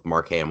classic one with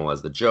Mark Hamill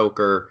as the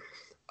Joker,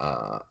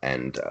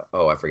 and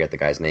I forget the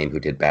guy's name who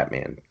did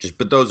Batman.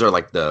 But those are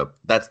like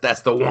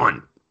that's the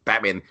one,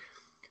 Batman.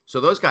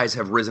 So those guys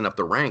have risen up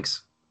the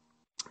ranks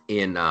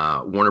in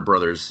Warner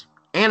Brothers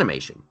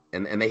animation,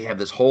 and they have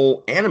this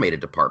whole animated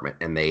department,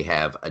 and they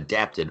have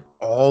adapted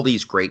all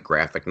these great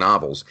graphic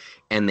novels,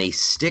 and they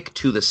stick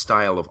to the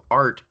style of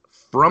art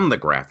from the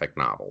graphic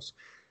novels.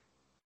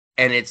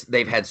 And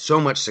they've had so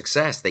much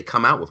success. They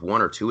come out with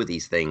one or two of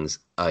these things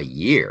a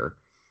year,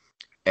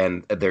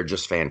 and they're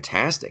just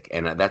fantastic.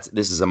 And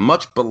this is a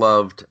much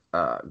beloved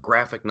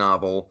graphic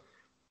novel,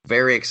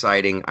 very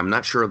exciting. I'm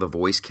not sure of the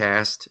voice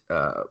cast,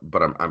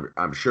 but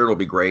I'm sure it'll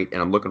be great,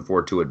 and I'm looking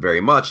forward to it very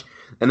much.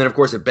 And then, of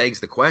course, it begs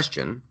the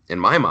question in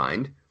my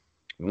mind: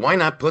 why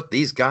not put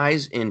these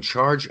guys in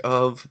charge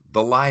of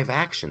the live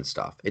action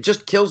stuff? It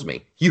just kills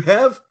me. You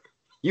have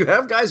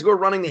guys who are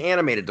running the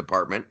animated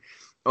department,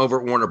 over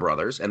at Warner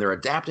Brothers, and they're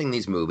adapting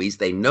these movies.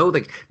 They know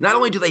not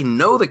only do they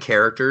know the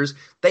characters,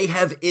 they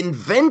have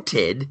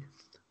invented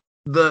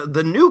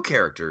the new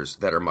characters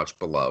that are much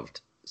beloved.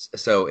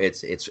 So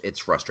it's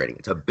frustrating.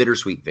 It's a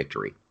bittersweet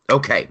victory.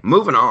 Okay,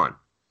 moving on.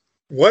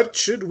 What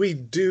should we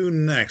do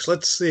next?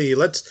 Let's see.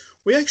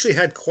 We actually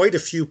had quite a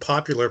few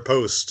popular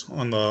posts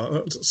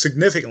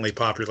significantly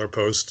popular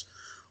posts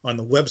on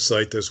the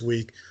website this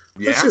week.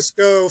 Yeah. Let's just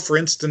go, for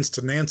instance,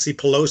 to Nancy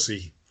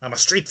Pelosi. I'm a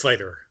street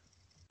fighter.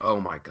 Oh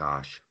my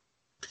gosh.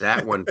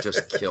 That one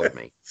just killed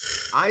me.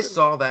 I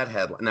saw that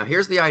headline. Now,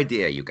 here's the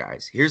idea, you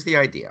guys. Here's the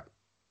idea.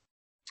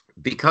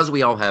 Because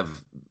we all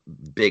have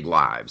big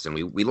lives and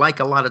we like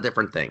a lot of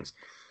different things.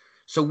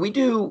 So we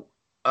do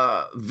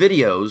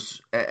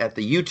videos at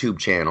the YouTube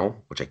channel,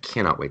 which I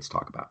cannot wait to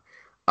talk about,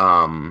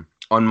 on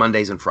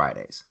Mondays and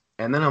Fridays.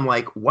 And then I'm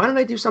like, why don't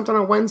I do something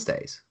on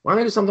Wednesdays? Why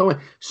don't I do something on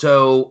Wednesdays?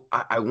 So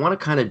I want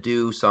to kind of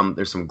do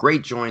there's some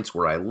great joints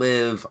where I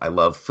live. I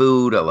love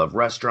food. I love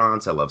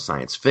restaurants. I love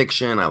science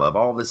fiction. I love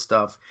all this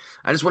stuff.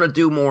 I just want to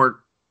do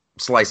more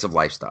slice of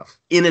life stuff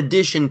in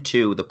addition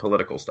to the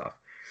political stuff.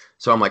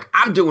 So I'm like,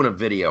 I'm doing a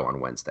video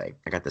on Wednesday.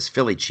 I got this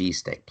Philly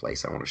cheesesteak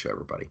place I want to show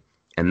everybody.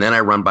 And then I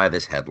run by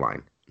this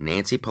headline,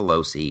 Nancy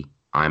Pelosi,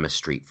 I'm a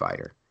street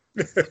fighter.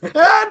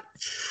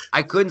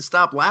 I couldn't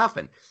stop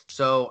laughing.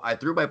 So I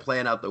threw my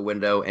plan out the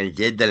window and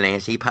did the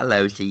Nancy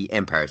Pelosi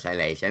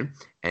impersonation.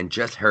 And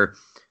just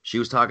she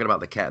was talking about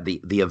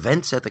the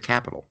events at the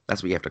Capitol.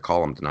 That's what you have to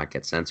call them to not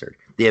get censored.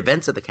 The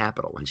events at the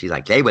Capitol. And she's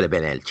like, they would have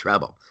been in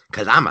trouble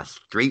because I'm a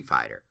street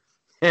fighter.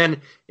 And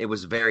it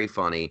was very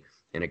funny.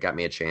 And it got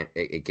me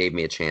it gave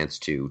me a chance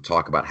to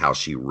talk about how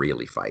she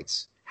really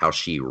fights.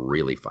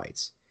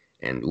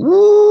 And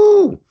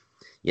woo!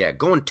 Yeah,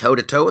 going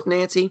toe-to-toe with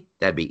Nancy,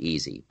 that'd be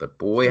easy. But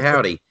boy,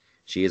 howdy,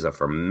 she's a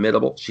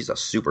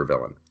super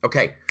villain.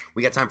 Okay,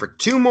 we got time for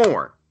two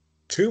more.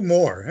 Two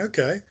more,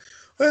 okay.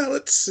 Well,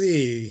 let's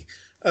see.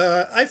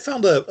 I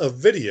found a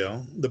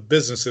video the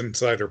Business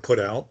Insider put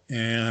out,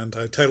 and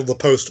I titled the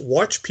post,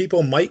 Watch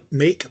People Might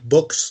Make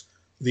Books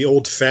the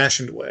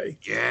Old-Fashioned Way.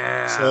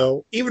 Yeah.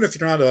 So even if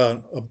you're not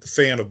a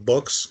fan of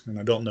books, and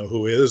I don't know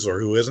who is or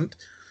who isn't,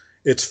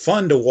 it's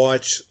fun to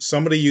watch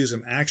somebody use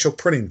an actual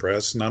printing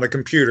press, not a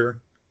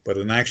computer, but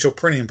an actual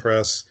printing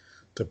press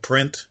to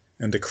print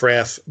and to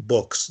craft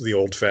books the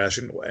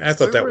old-fashioned way. I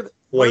thought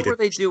Where were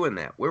they doing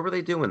that?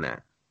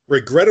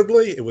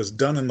 Regrettably, it was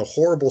done in the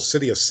horrible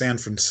city of San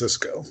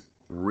Francisco.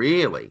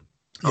 Really?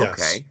 Yes.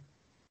 Okay.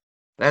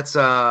 That's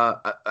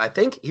I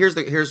think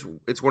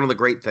it's one of the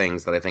great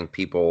things that I think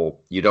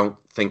you don't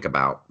think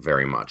about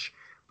very much.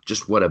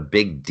 Just what a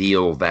big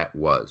deal that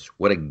was.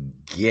 What a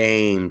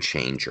game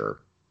changer.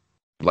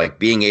 Like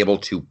being able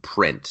to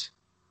print.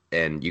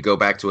 And you go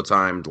back to a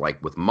time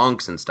like with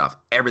monks and stuff,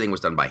 everything was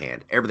done by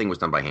hand.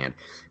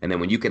 And then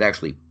when you could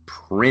actually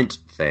print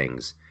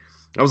things,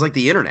 it was like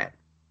the internet.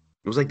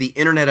 It was like the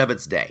internet of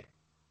its day.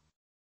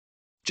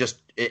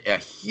 Just a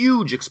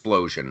huge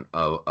explosion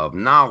of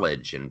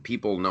knowledge and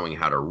people knowing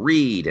how to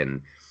read.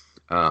 And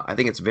I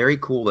think it's very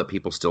cool that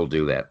people still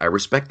do that. I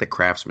respect the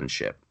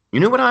craftsmanship. You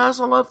know what I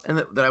also love and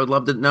that I would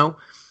love to know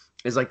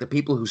is like the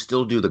people who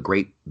still do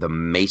the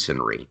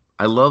masonry.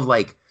 I love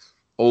like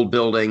old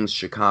buildings,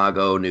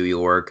 Chicago, New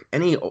York,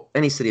 any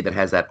city that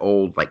has that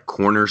old like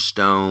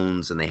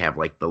cornerstones and they have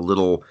like the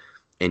little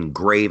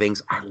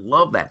engravings. I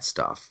love that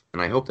stuff.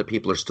 And I hope that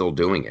people are still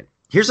doing it.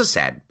 Here's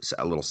a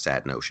little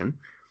sad notion.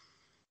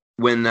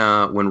 When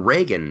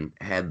Reagan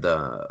had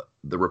the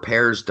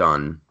repairs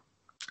done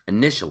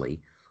initially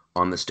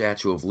on the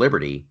Statue of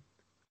Liberty,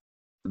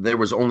 there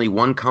was only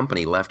one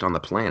company left on the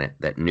planet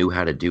that knew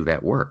how to do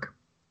that work,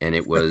 and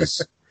it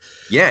was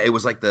it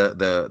was like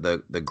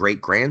the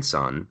great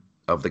grandson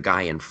of the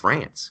guy in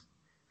France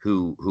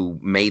who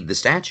made the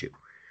statue,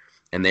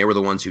 and they were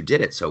the ones who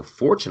did it. So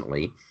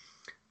fortunately,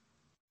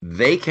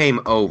 they came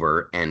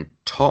over and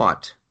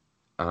taught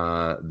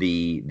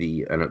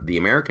the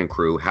American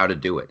crew how to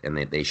do it, and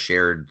they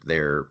shared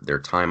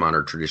their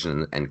time-honored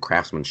tradition and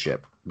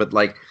craftsmanship. But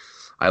like,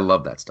 I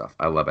love that stuff.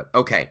 I love it.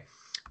 Okay,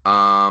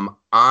 I'm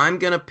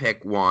gonna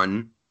pick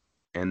one,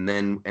 and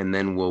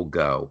then we'll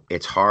go.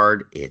 It's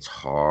hard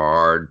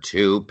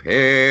to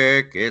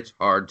pick.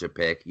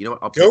 You know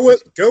what? I'll go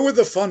with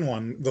the fun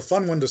one. The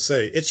fun one to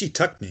say, Itchy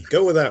Tuckney.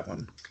 Go with that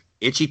one.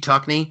 Itchy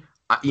Tuckney.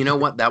 You know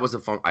what? That was a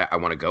fun. I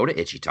want to go to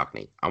Itchy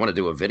Tuckney. I want to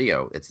do a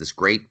video. It's this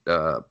great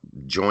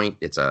joint.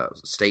 It's a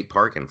state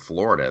park in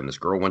Florida, and this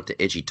girl went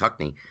to Itchy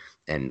Tuckney,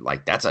 and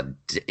like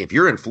if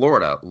you're in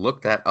Florida,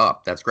 look that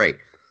up. That's great.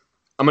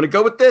 I'm gonna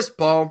go with this,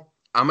 Paul.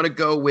 I'm gonna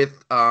go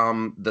with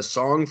the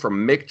song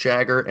from Mick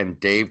Jagger and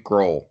Dave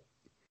Grohl.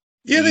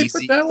 Yeah, they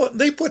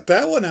put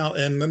that one out,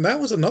 and that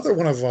was another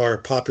one of our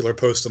popular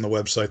posts on the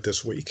website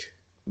this week.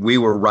 We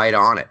were right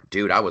on it.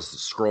 Dude, I was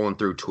scrolling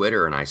through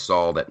Twitter and I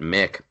saw that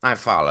I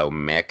follow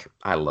Mick.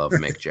 I love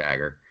Mick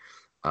Jagger.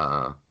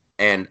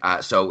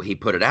 So he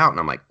put it out and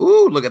I'm like,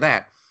 ooh, look at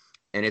that.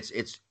 And it's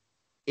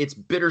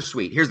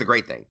bittersweet. Here's the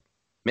great thing.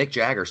 Mick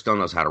Jagger still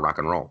knows how to rock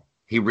and roll.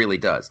 He really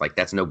does. Like,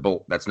 that's no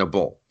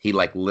bull. He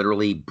like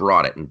literally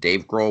brought it. And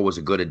Dave Grohl was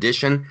a good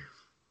addition.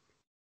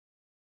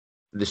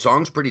 The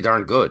song's pretty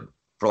darn good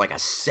for like a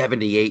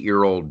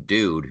 78-year-old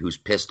dude who's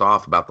pissed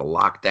off about the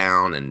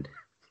lockdown and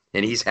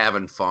he's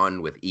having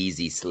fun with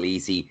Easy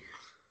Sleazy.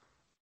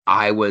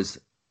 I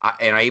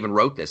even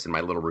wrote this in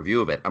my little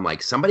review of it. I'm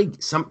like,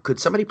 could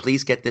somebody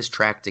please get this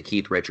track to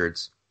Keith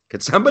Richards?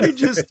 Could somebody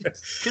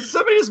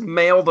just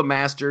mail the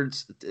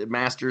masters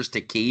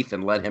to Keith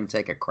and let him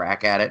take a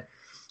crack at it?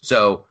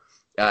 So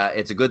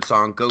it's a good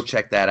song. Go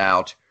check that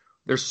out.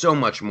 There's so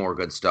much more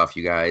good stuff,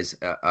 you guys.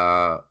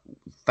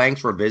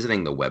 Thanks for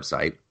visiting the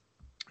website.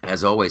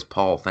 As always,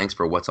 Paul, thanks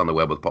for what's on the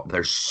web with Paul.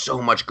 There's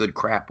so much good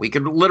crap. We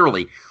could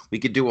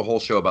do a whole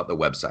show about the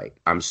website.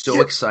 I'm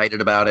so excited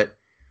about it.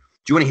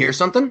 Do you want to hear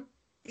something?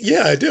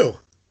 Yeah, I do.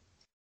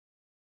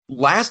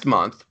 Last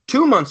month,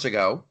 2 months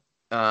ago,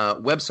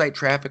 website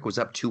traffic was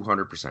up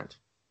 200%.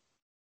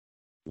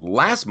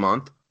 Last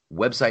month,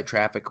 website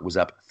traffic was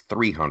up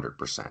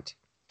 300%.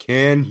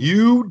 Can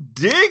you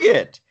dig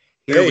it?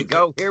 Here we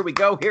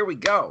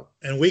go.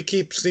 And we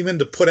keep seeming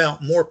to put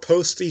out more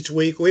posts each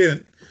week.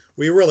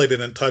 We really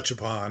didn't touch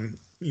upon,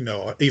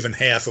 even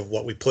half of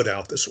what we put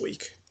out this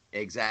week.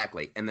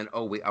 Exactly. And then, I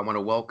want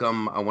to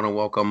welcome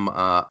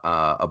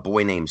a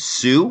boy named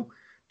Sue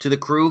to the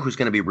crew who's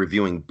going to be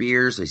reviewing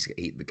beers.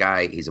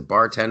 He's a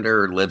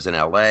bartender, lives in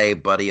LA,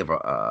 buddy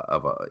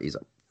he's a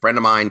friend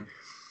of mine,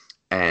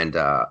 and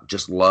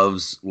just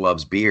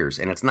loves beers.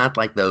 And it's not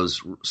like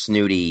those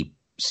snooty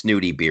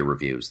beer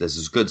reviews. This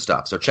is good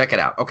stuff. So check it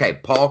out. Okay,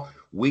 Paul,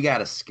 we got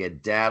to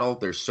skedaddle.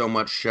 There's so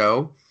much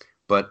show,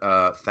 but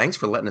thanks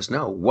for letting us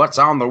know what's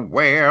on the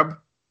web.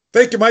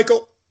 Thank you,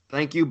 Michael.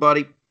 Thank you,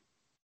 buddy.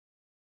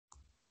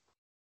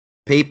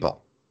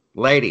 People,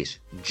 ladies,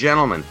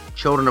 gentlemen,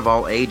 children of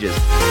all ages,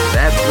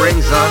 that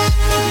brings us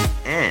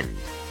to the end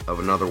of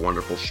another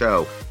wonderful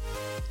show.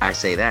 I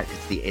say that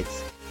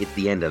it's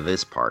the end of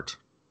this part.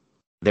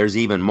 There's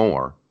even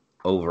more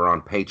over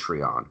on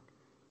Patreon.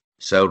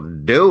 So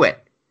do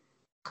it.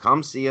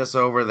 Come see us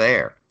over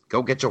there.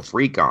 Go get your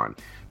freak on.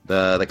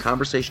 The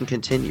conversation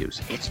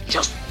continues. It's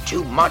just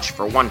too much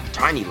for one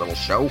tiny little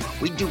show.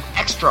 We do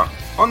extra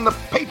on the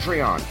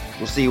Patreon.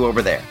 We'll see you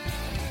over there.